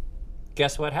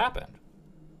 Guess what happened?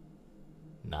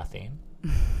 Nothing.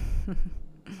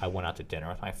 I went out to dinner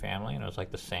with my family, and it was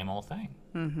like the same old thing.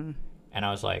 Mm-hmm. And I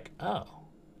was like, oh,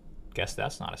 guess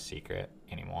that's not a secret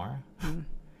anymore. Mm-hmm.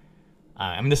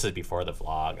 I mean, this is before the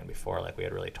vlog and before like we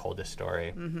had really told this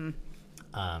story. Mm-hmm.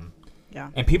 Yeah.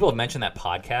 And people have mentioned that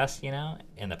podcast, you know,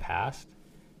 in the past.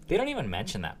 They don't even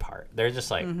mention that part. They're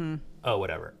just like, oh,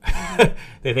 whatever.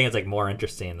 They think it's like more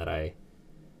interesting that I,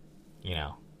 you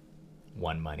know,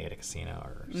 won money at a casino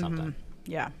or something.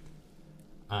 Yeah.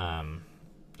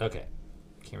 Okay.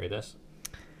 Can you read this?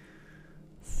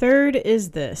 Third is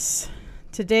this.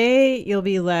 Today, you'll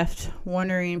be left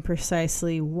wondering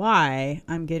precisely why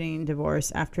I'm getting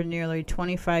divorced after nearly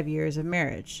 25 years of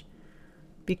marriage.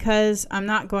 Because I'm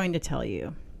not going to tell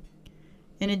you.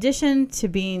 In addition to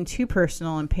being too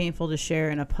personal and painful to share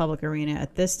in a public arena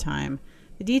at this time,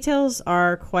 the details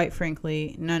are, quite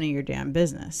frankly, none of your damn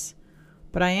business.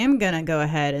 But I am going to go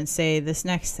ahead and say this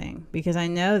next thing, because I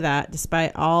know that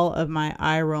despite all of my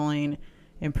eye-rolling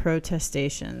and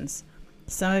protestations,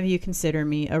 some of you consider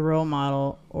me a role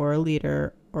model or a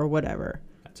leader or whatever.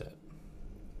 That's it.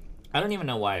 I don't even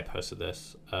know why I posted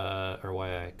this or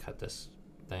why I cut this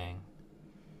thing.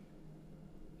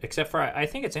 Except for I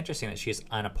think it's interesting that she's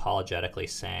unapologetically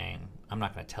saying, I'm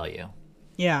not going to tell you.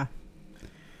 Yeah.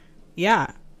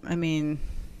 Yeah. I mean,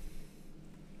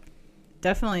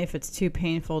 definitely if it's too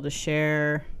painful to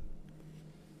share.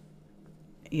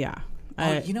 Yeah.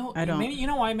 I don't. Maybe, you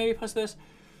know why I maybe posted this?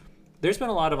 There's been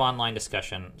a lot of online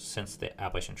discussion since the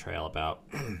Appalachian Trail about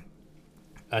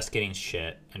us getting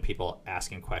shit and people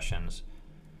asking questions.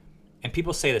 And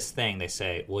people say this thing. They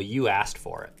say, well, you asked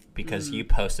for it because you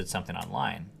posted something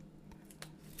online.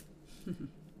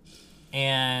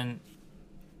 And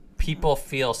people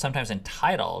feel sometimes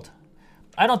entitled.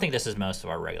 I don't think this is most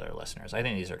of our regular listeners. I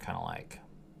think these are kind of like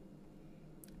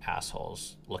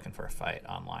assholes looking for a fight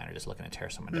online or just looking to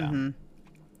tear someone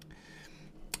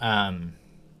down.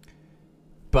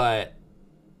 But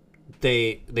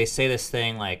they say this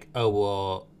thing like, oh,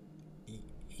 well,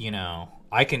 you know,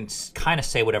 I can kind of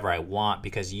say whatever I want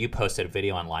because you posted a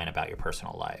video online about your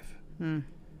personal life. And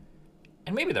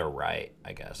maybe they're right,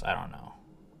 I guess. I don't know.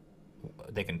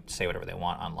 They can say whatever they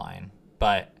want online.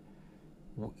 But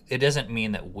it doesn't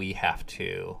mean that we have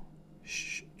to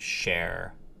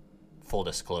share full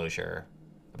disclosure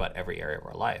about every area of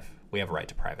our life. We have a right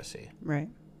to privacy. Right.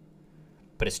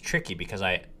 But it's tricky because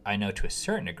I know to a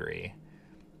certain degree,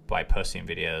 by posting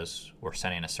videos, we're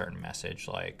sending a certain message,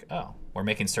 like, oh, we're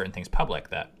making certain things public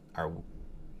that our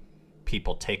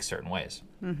people take certain ways.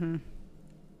 Mm-hmm.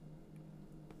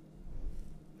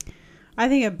 I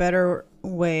think a better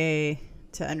way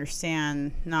to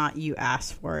understand, not you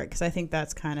asked for it, because I think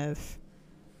that's kind of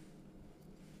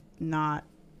not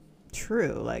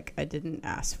true. Like, I didn't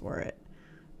ask for it.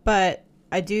 But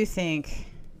I do think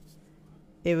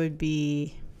it would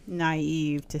be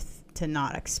naive to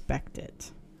not expect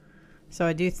it. So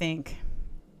I do think,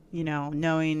 you know,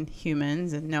 knowing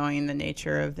humans and knowing the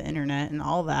nature of the internet and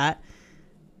all that,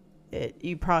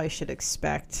 you probably should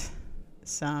expect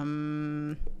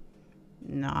some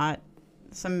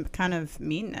kind of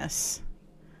meanness.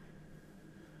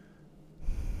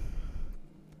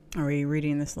 Are we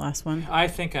reading this last one? I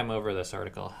think I'm over this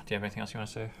article. Do you have anything else you want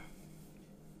to say?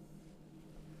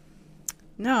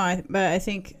 No, but I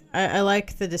think I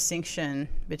like the distinction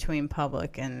between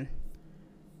public and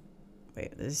the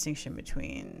distinction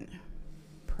between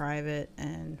private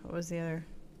and what was the other?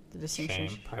 The distinction.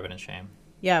 Shame, private and shame.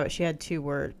 Yeah, but she had two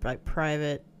words, like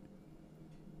private.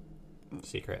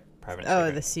 Secret, private. Oh,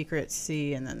 secret. the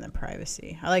secrecy and then the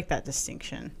privacy. I like that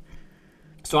distinction.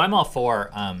 So I'm all for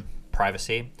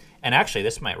privacy, and actually,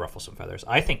 this might ruffle some feathers.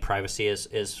 I think privacy is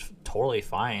totally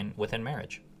fine within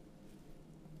marriage.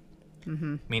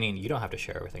 Mm-hmm. Meaning you don't have to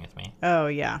share everything with me. Oh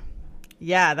yeah,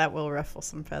 yeah, that will ruffle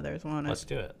some feathers, won't it? Let's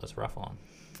do it. Let's ruffle them.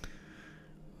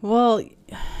 Well,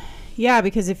 yeah,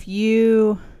 because I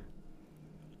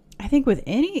think with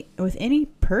any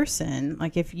person,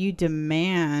 like if you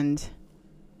demand,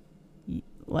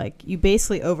 like you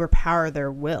basically overpower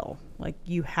their will. Like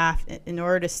you have, in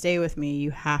order to stay with me,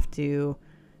 you have to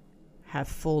have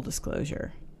full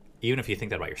disclosure. Even if you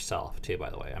think that about yourself too, by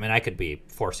the way. I mean, I could be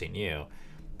forcing you,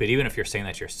 but even if you're saying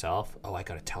that to yourself, oh, I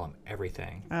got to tell him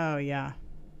everything. Oh yeah,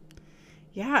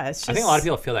 yeah. It's just, I think a lot of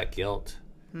people feel that guilt.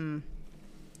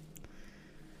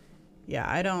 Yeah,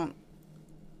 I don't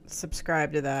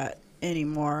subscribe to that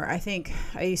anymore. I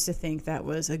used to think that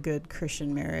was a good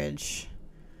Christian marriage.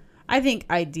 I think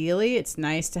ideally it's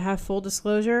nice to have full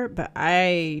disclosure, but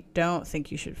I don't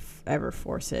think you should ever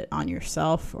force it on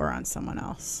yourself or on someone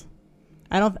else.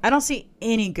 I don't see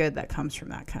any good that comes from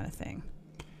that kind of thing.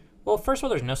 Well, first of all,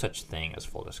 there's no such thing as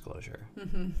full disclosure.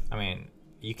 Mm-hmm. I mean,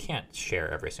 you can't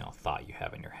share every single thought you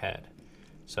have in your head.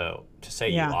 So to say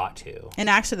you ought to. And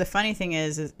actually, the funny thing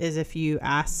is if you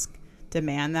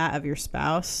demand that of your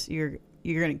spouse, you're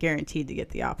going to guaranteed to get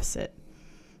the opposite.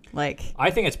 Like,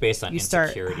 I think it's based on you start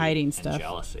insecurity hiding and stuff.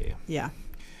 jealousy. Yeah.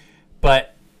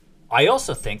 But I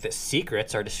also think that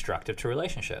secrets are destructive to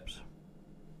relationships.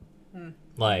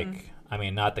 Like, I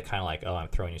mean, not the kind of like, oh, I'm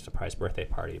throwing you a surprise birthday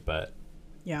party, but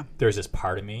yeah, there's this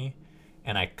part of me,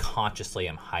 and I consciously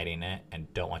am hiding it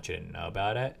and don't want you to know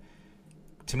about it.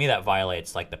 To me, that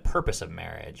violates like the purpose of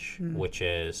marriage, which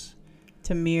is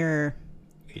to mirror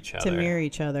each other.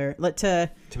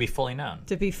 To be fully known.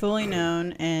 To be fully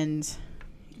known, and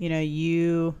you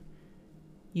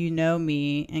know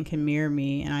me and can mirror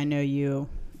me, and I know you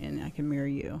and I can mirror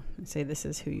you and say this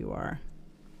is who you are.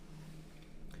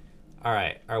 All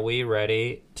right, are we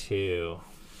ready to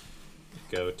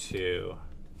go to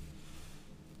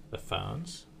the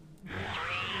phones?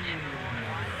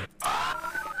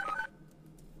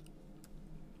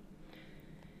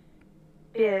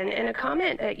 Ben, in a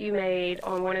comment that you made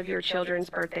on one of your children's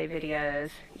birthday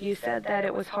videos, you said that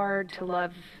it was hard to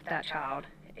love that child,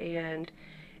 and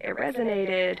it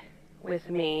resonated with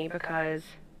me because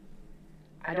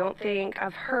I don't think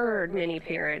I've heard many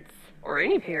parents or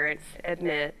any parents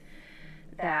admit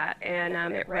that, and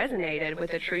it resonated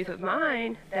with the truth of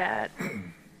mine that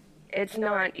it's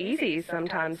not easy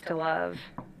sometimes to love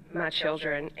my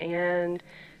children. And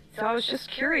so I was just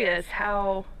curious,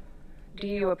 how do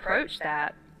you approach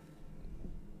that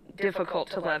difficult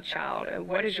to love child, and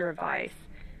what is your advice?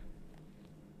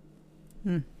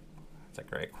 That's a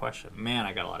great question. Man,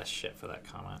 I got a lot of shit for that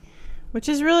comment. Which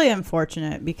is really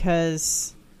unfortunate,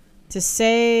 because to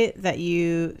say that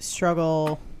you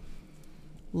struggle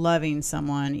loving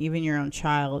someone, even your own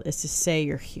child, is to say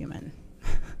you're human.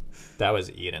 That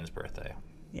was Eden's birthday.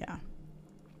 Yeah.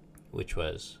 Which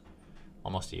was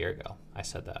almost a year ago. I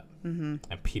said that. Mm-hmm.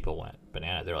 And people went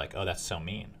banana. They're like, oh, that's so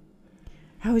mean.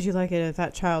 How would you like it if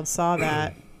that child saw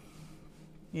that?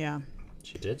 Yeah.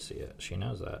 She did see it. She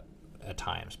knows that at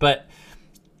times. But,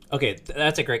 okay,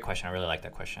 that's a great question. I really like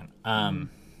that question.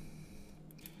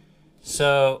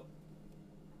 So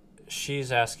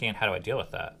she's asking, how do I deal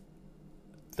with that?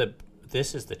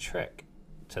 This is the trick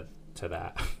to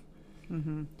that.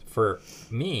 Mm-hmm. For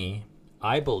me,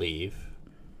 I believe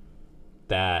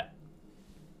that,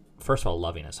 first of all,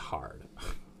 loving is hard.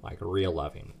 like real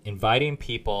loving. Inviting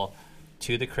people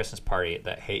to the Christmas party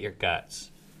that hate your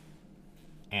guts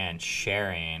and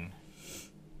sharing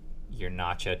your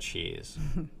nacho cheese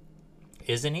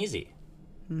isn't easy.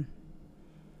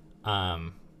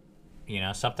 You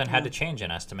know, something had to change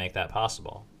in us to make that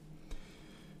possible.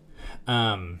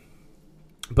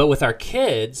 But with our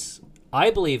kids, I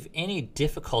believe any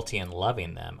difficulty in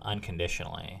loving them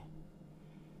unconditionally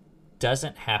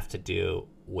doesn't have to do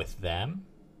with them.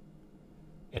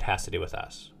 It has to do with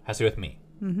us. It has to do with me.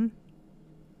 Mm-hmm.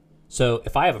 So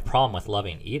if I have a problem with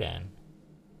loving Eden,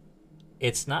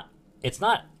 it's not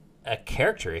a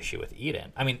character issue with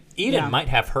Eden. I mean, Eden might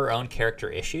have her own character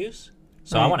issues.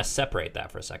 So I want to separate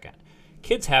that for a second.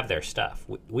 Kids have their stuff.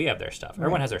 We have their stuff.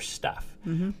 Everyone has their stuff.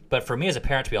 Mm-hmm. But for me as a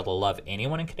parent to be able to love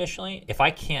anyone unconditionally, if I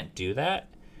can't do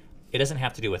that, it doesn't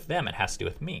have to do with them. It has to do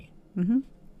with me. Mm-hmm.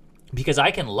 Because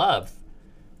I can love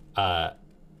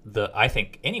I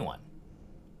think anyone.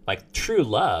 Like true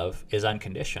love is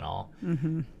unconditional.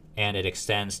 Mm-hmm. And it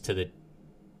extends to the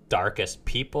darkest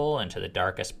people and to the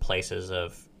darkest places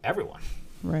of everyone.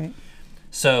 Right.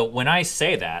 So when I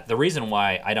say that, the reason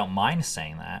why I don't mind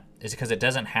saying that is because it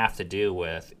doesn't have to do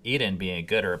with Eden being a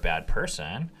good or a bad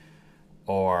person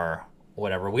or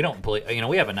whatever. We don't believe, you know,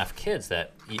 we have enough kids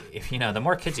that if, you know, the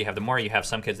more kids you have, the more you have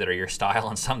some kids that are your style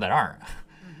and some that aren't.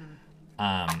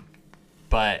 Mm-hmm.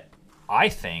 But I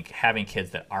think having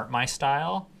kids that aren't my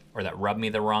style or that rub me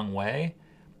the wrong way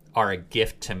are a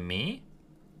gift to me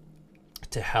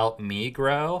to help me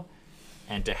grow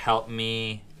and to help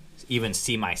me even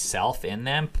see myself in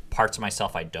them, parts of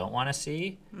myself I don't want to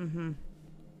see,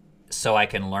 so I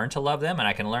can learn to love them and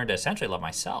I can learn to essentially love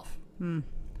myself.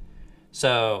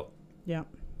 So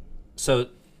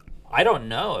I don't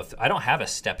know if I don't have a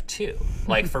step 2.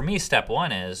 Like for me, step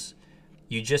 1 is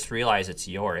you just realize it's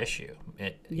your issue.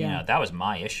 You know, that was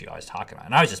my issue I was talking about,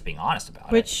 and I was just being honest about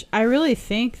it. Which I really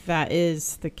think that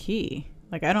is the key.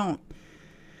 Like it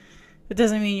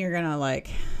doesn't mean you're gonna like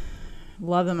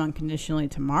love them unconditionally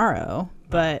tomorrow,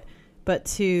 but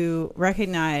to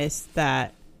recognize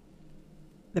that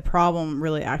the problem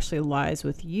really actually lies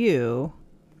with you,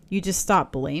 you just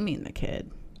stop blaming the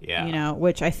kid. Yeah. You know,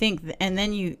 which I think, and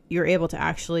then you're able to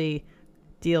actually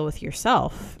deal with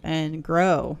yourself and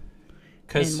grow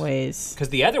in ways. Because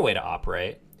the other way to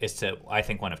operate is to, I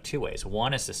think, one of 2 ways.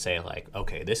 One is to say like,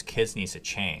 okay, this kid needs to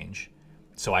change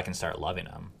so I can start loving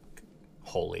him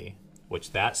wholly,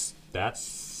 which that's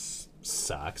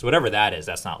sucks. Whatever that is,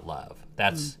 that's not love.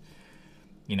 That's,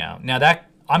 you know, now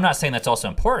that I'm not saying that's also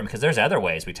important because there's other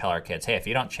ways we tell our kids, hey, if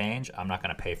you don't change, I'm not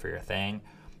going to pay for your thing.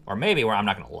 Or maybe where I'm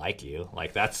not going to like you.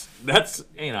 Like that's,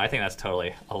 you know, I think that's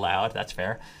totally allowed. That's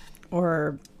fair.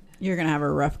 Or you're going to have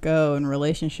a rough go in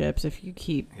relationships if you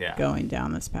keep going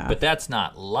down this path. But that's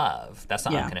not love. That's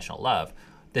not unconditional love.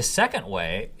 The second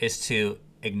way is to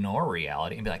ignore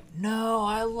reality and be like, no,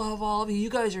 I love all of you. You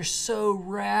guys are so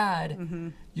rad. Mm-hmm.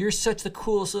 You're such the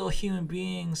coolest little human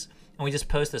beings. And we just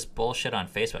post this bullshit on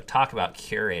Facebook. Talk about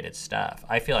curated stuff.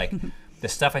 I feel like the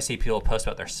stuff I see people post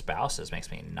about their spouses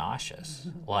makes me nauseous.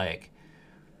 Like,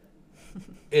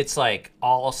 it's like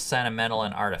all sentimental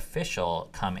and artificial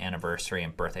come anniversary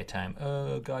and birthday time.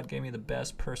 Oh, God gave me the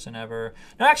best person ever.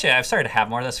 No, actually, I've started to have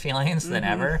more of those feelings than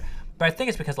ever. But I think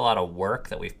it's because a lot of work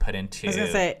that we've put into. I was going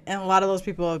to say, and a lot of those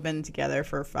people have been together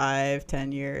for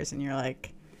 5-10 years, and you're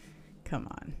like, come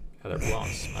on. Oh, they're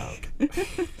blowing smoke.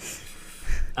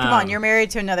 Come on, you're married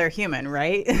to another human,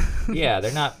 right? Yeah,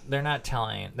 they're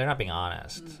not being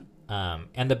honest.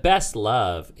 And the best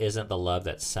love isn't the love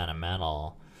that's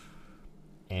sentimental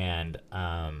and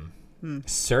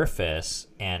surface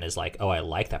and is like, oh, I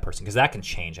like that person, because that can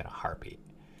change in a heartbeat.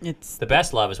 It's the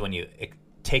best love is when you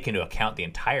take into account the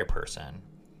entire person,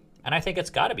 and I think it's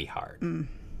got to be hard. And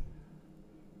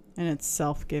it's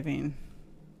self-giving.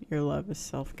 Your love is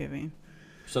self-giving.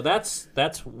 So that's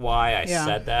why I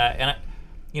said that. And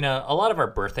you know, a lot of our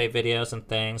birthday videos and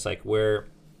things, like we're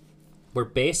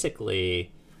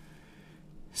basically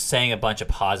saying a bunch of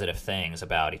positive things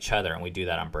about each other, and we do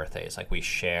that on birthdays. Like we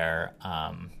share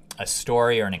a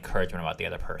story or an encouragement about the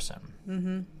other person.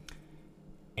 Mm-hmm.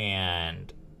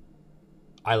 And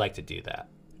I like to do that.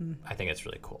 I think it's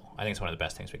really cool. I think it's one of the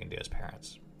best things we can do as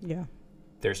parents. Yeah.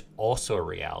 There's also a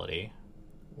reality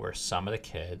where some of the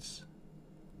kids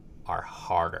are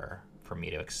harder for me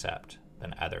to accept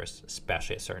than others,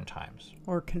 especially at certain times.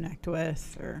 Or connect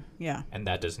with, or, And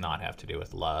that does not have to do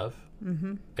with love.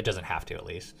 Mm-hmm. It doesn't have to, at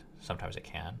least. Sometimes it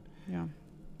can. Yeah.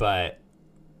 But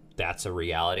that's a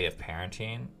reality of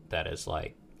parenting that is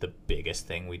like the biggest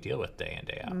thing we deal with day in,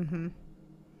 day out. Mm-hmm.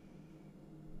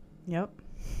 Yep.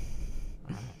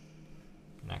 All right.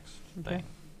 Next Okay. thing.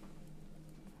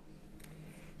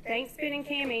 thanks, Ben and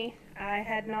Cammie. I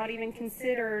had not even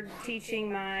considered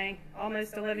teaching my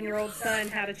almost 11-year-old son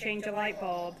how to change a light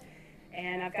bulb.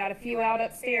 And I've got a few out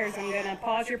upstairs. I'm going to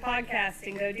pause your podcast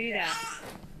and go do that.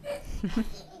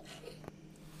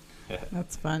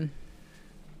 That's fun.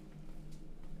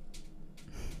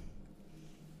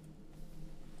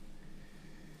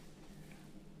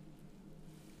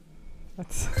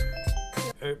 That's.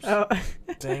 Oops. Oh,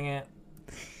 Dang it.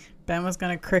 Ben was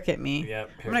gonna cricket me.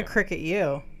 Yep. I'm gonna cricket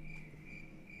you.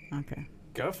 Okay.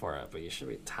 Go for it, but you should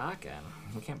be talking.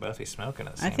 We can't both be smoking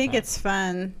at the same I think time. it's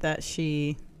fun that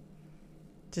she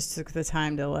just took the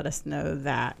time to let us know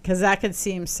that, because that could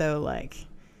seem so like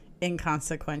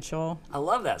inconsequential, I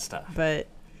love that stuff. but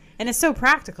and it's so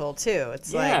practical too.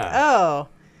 It's like, Yeah. oh,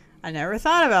 I never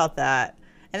thought about that,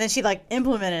 and then she like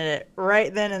implemented it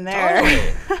right then and there,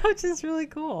 Totally. which is really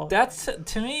cool. That's,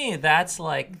 to me, that's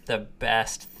like the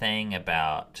best thing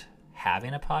about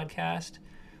having a podcast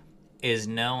is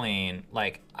knowing,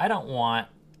 like, I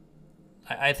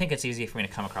think it's easy for me to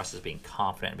come across as being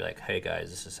confident and be like, hey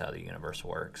guys, this is how the universe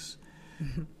works.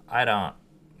 I don't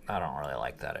really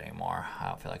like that anymore. I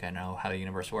don't feel like I know how the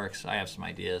universe works. I have some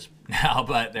ideas now,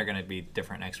 but they're going to be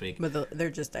different next week. But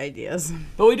they're just ideas.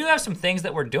 But we do have some things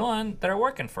that we're doing that are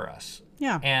working for us.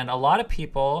 Yeah. And a lot of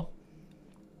people,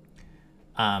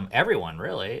 everyone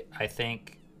really, I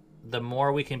think the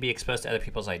more we can be exposed to other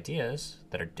people's ideas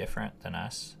that are different than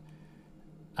us.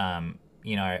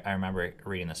 You know, I remember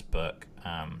reading this book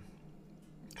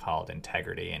called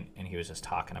Integrity, and he was just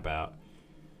talking about,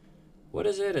 what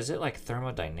is it? Is it like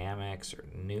thermodynamics or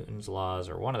Newton's laws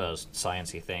or one of those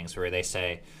sciencey things where they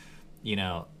say, you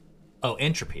know,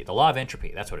 entropy, the law of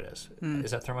entropy. That's what it is.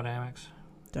 Is that thermodynamics?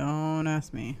 Don't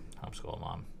ask me. Homeschool,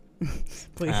 Mom.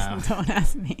 Please don't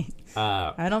ask me.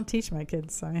 Uh, I don't teach my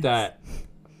kids science. that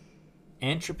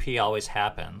entropy always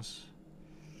happens,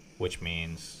 which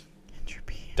means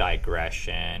Entropy.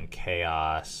 digression,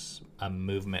 chaos, a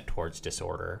movement towards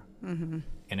disorder in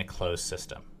a closed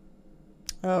system.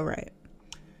 Oh, right.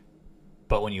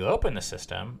 But when you open the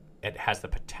system, it has the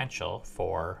potential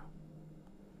for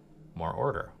more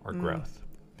order or growth.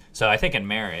 So I think in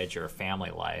marriage or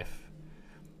family life,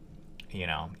 you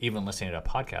know, even listening to a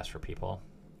podcast for people,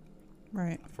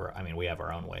 Right. we have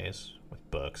our own ways with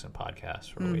books and podcasts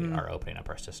where we are opening up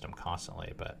our system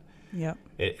constantly, but Yep.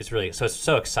 it's really, so it's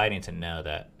so exciting to know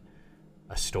that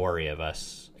a story of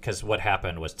us, because what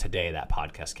happened was today that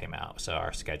podcast came out, so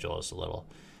our schedule is a little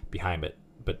behind,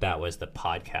 but that was the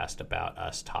podcast about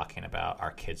us talking about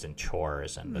our kids and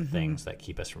chores and the things that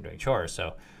keep us from doing chores.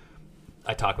 So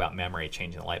I talk about memory,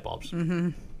 changing the light bulbs,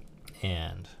 and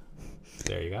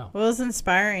there you go. Well, it was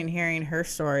inspiring hearing her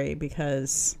story,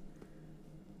 because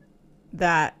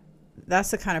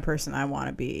that's the kind of person I want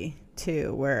to be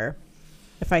too, where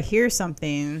if I hear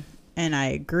something and I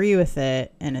agree with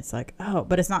it and it's like, oh,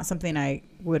 but it's not something I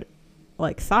would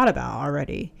like thought about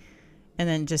already, and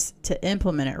then just to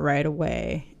implement it right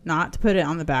away, not to put it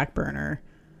on the back burner,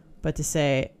 but to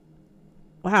say,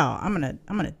 wow, I'm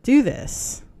gonna do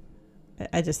this.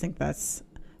 I just think that's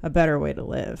a better way to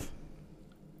live.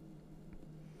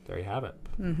 There you have it.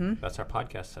 That's our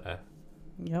podcast today.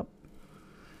 Yep.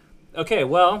 Okay,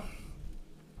 well,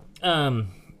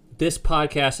 this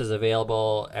podcast is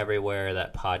available everywhere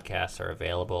that podcasts are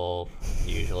available,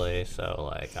 usually. So,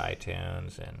 like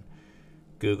iTunes and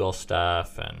Google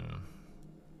stuff and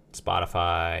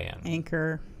Spotify and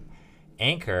Anchor.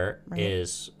 Anchor Right.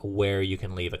 is where you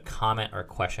can leave a comment or a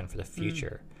question for the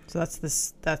future. So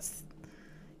that's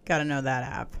got to know that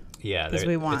app, Yeah, because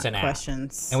we want it's an app.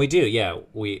 questions. And we do, yeah.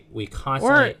 We Or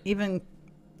constantly. even,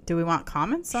 do we want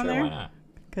comments on Sure, there? why not?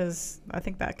 Because I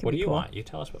think that could What be do you cool. want? You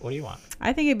tell us. What do you want?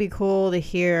 I think it'd be cool to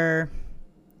hear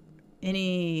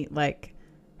any like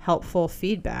helpful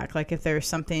feedback. Like if there's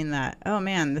something that, oh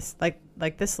man, this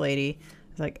like this lady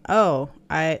is like, oh,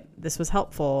 this was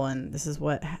helpful and this is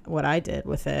what I did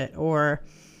with it, or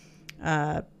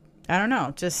I don't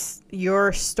know, just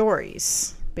your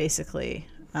stories basically.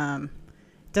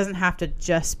 Doesn't have to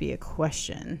just be a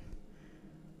question,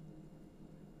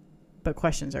 but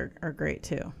questions are great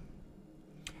too.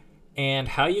 And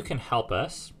how you can help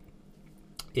us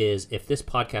is if this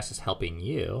podcast is helping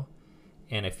you,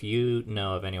 and if you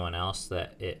know of anyone else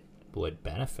that it would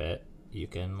benefit, you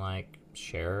can like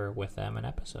share with them an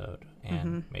episode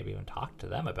and maybe even talk to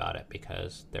them about it,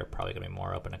 because they're probably going to be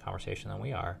more open to conversation than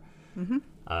we are,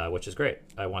 which is great.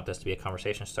 I want this to be a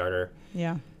conversation starter.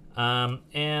 Yeah.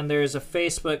 And there's a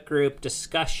Facebook group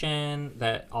discussion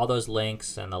that all those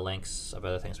links and the links of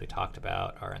other things we talked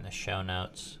about are in the show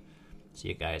notes. So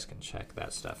you guys can check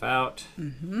that stuff out.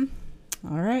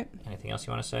 All right. Anything else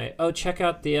you want to say? Oh, check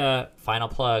out the final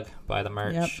plug by the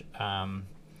merch.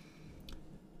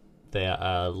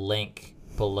 The link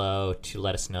below to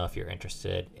let us know if you're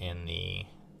interested in the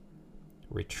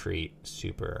Retreat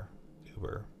Super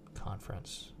Uber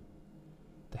Conference.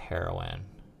 The heroin.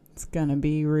 It's going to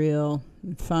be real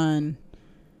fun.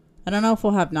 I don't know if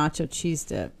we'll have nacho cheese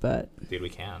dip, but... Dude, we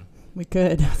can. We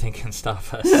could. Nothing can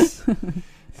stop us. All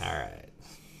right.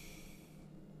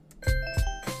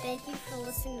 Thank you for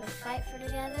listening to Fight for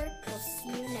Together. We'll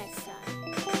see you next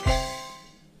time.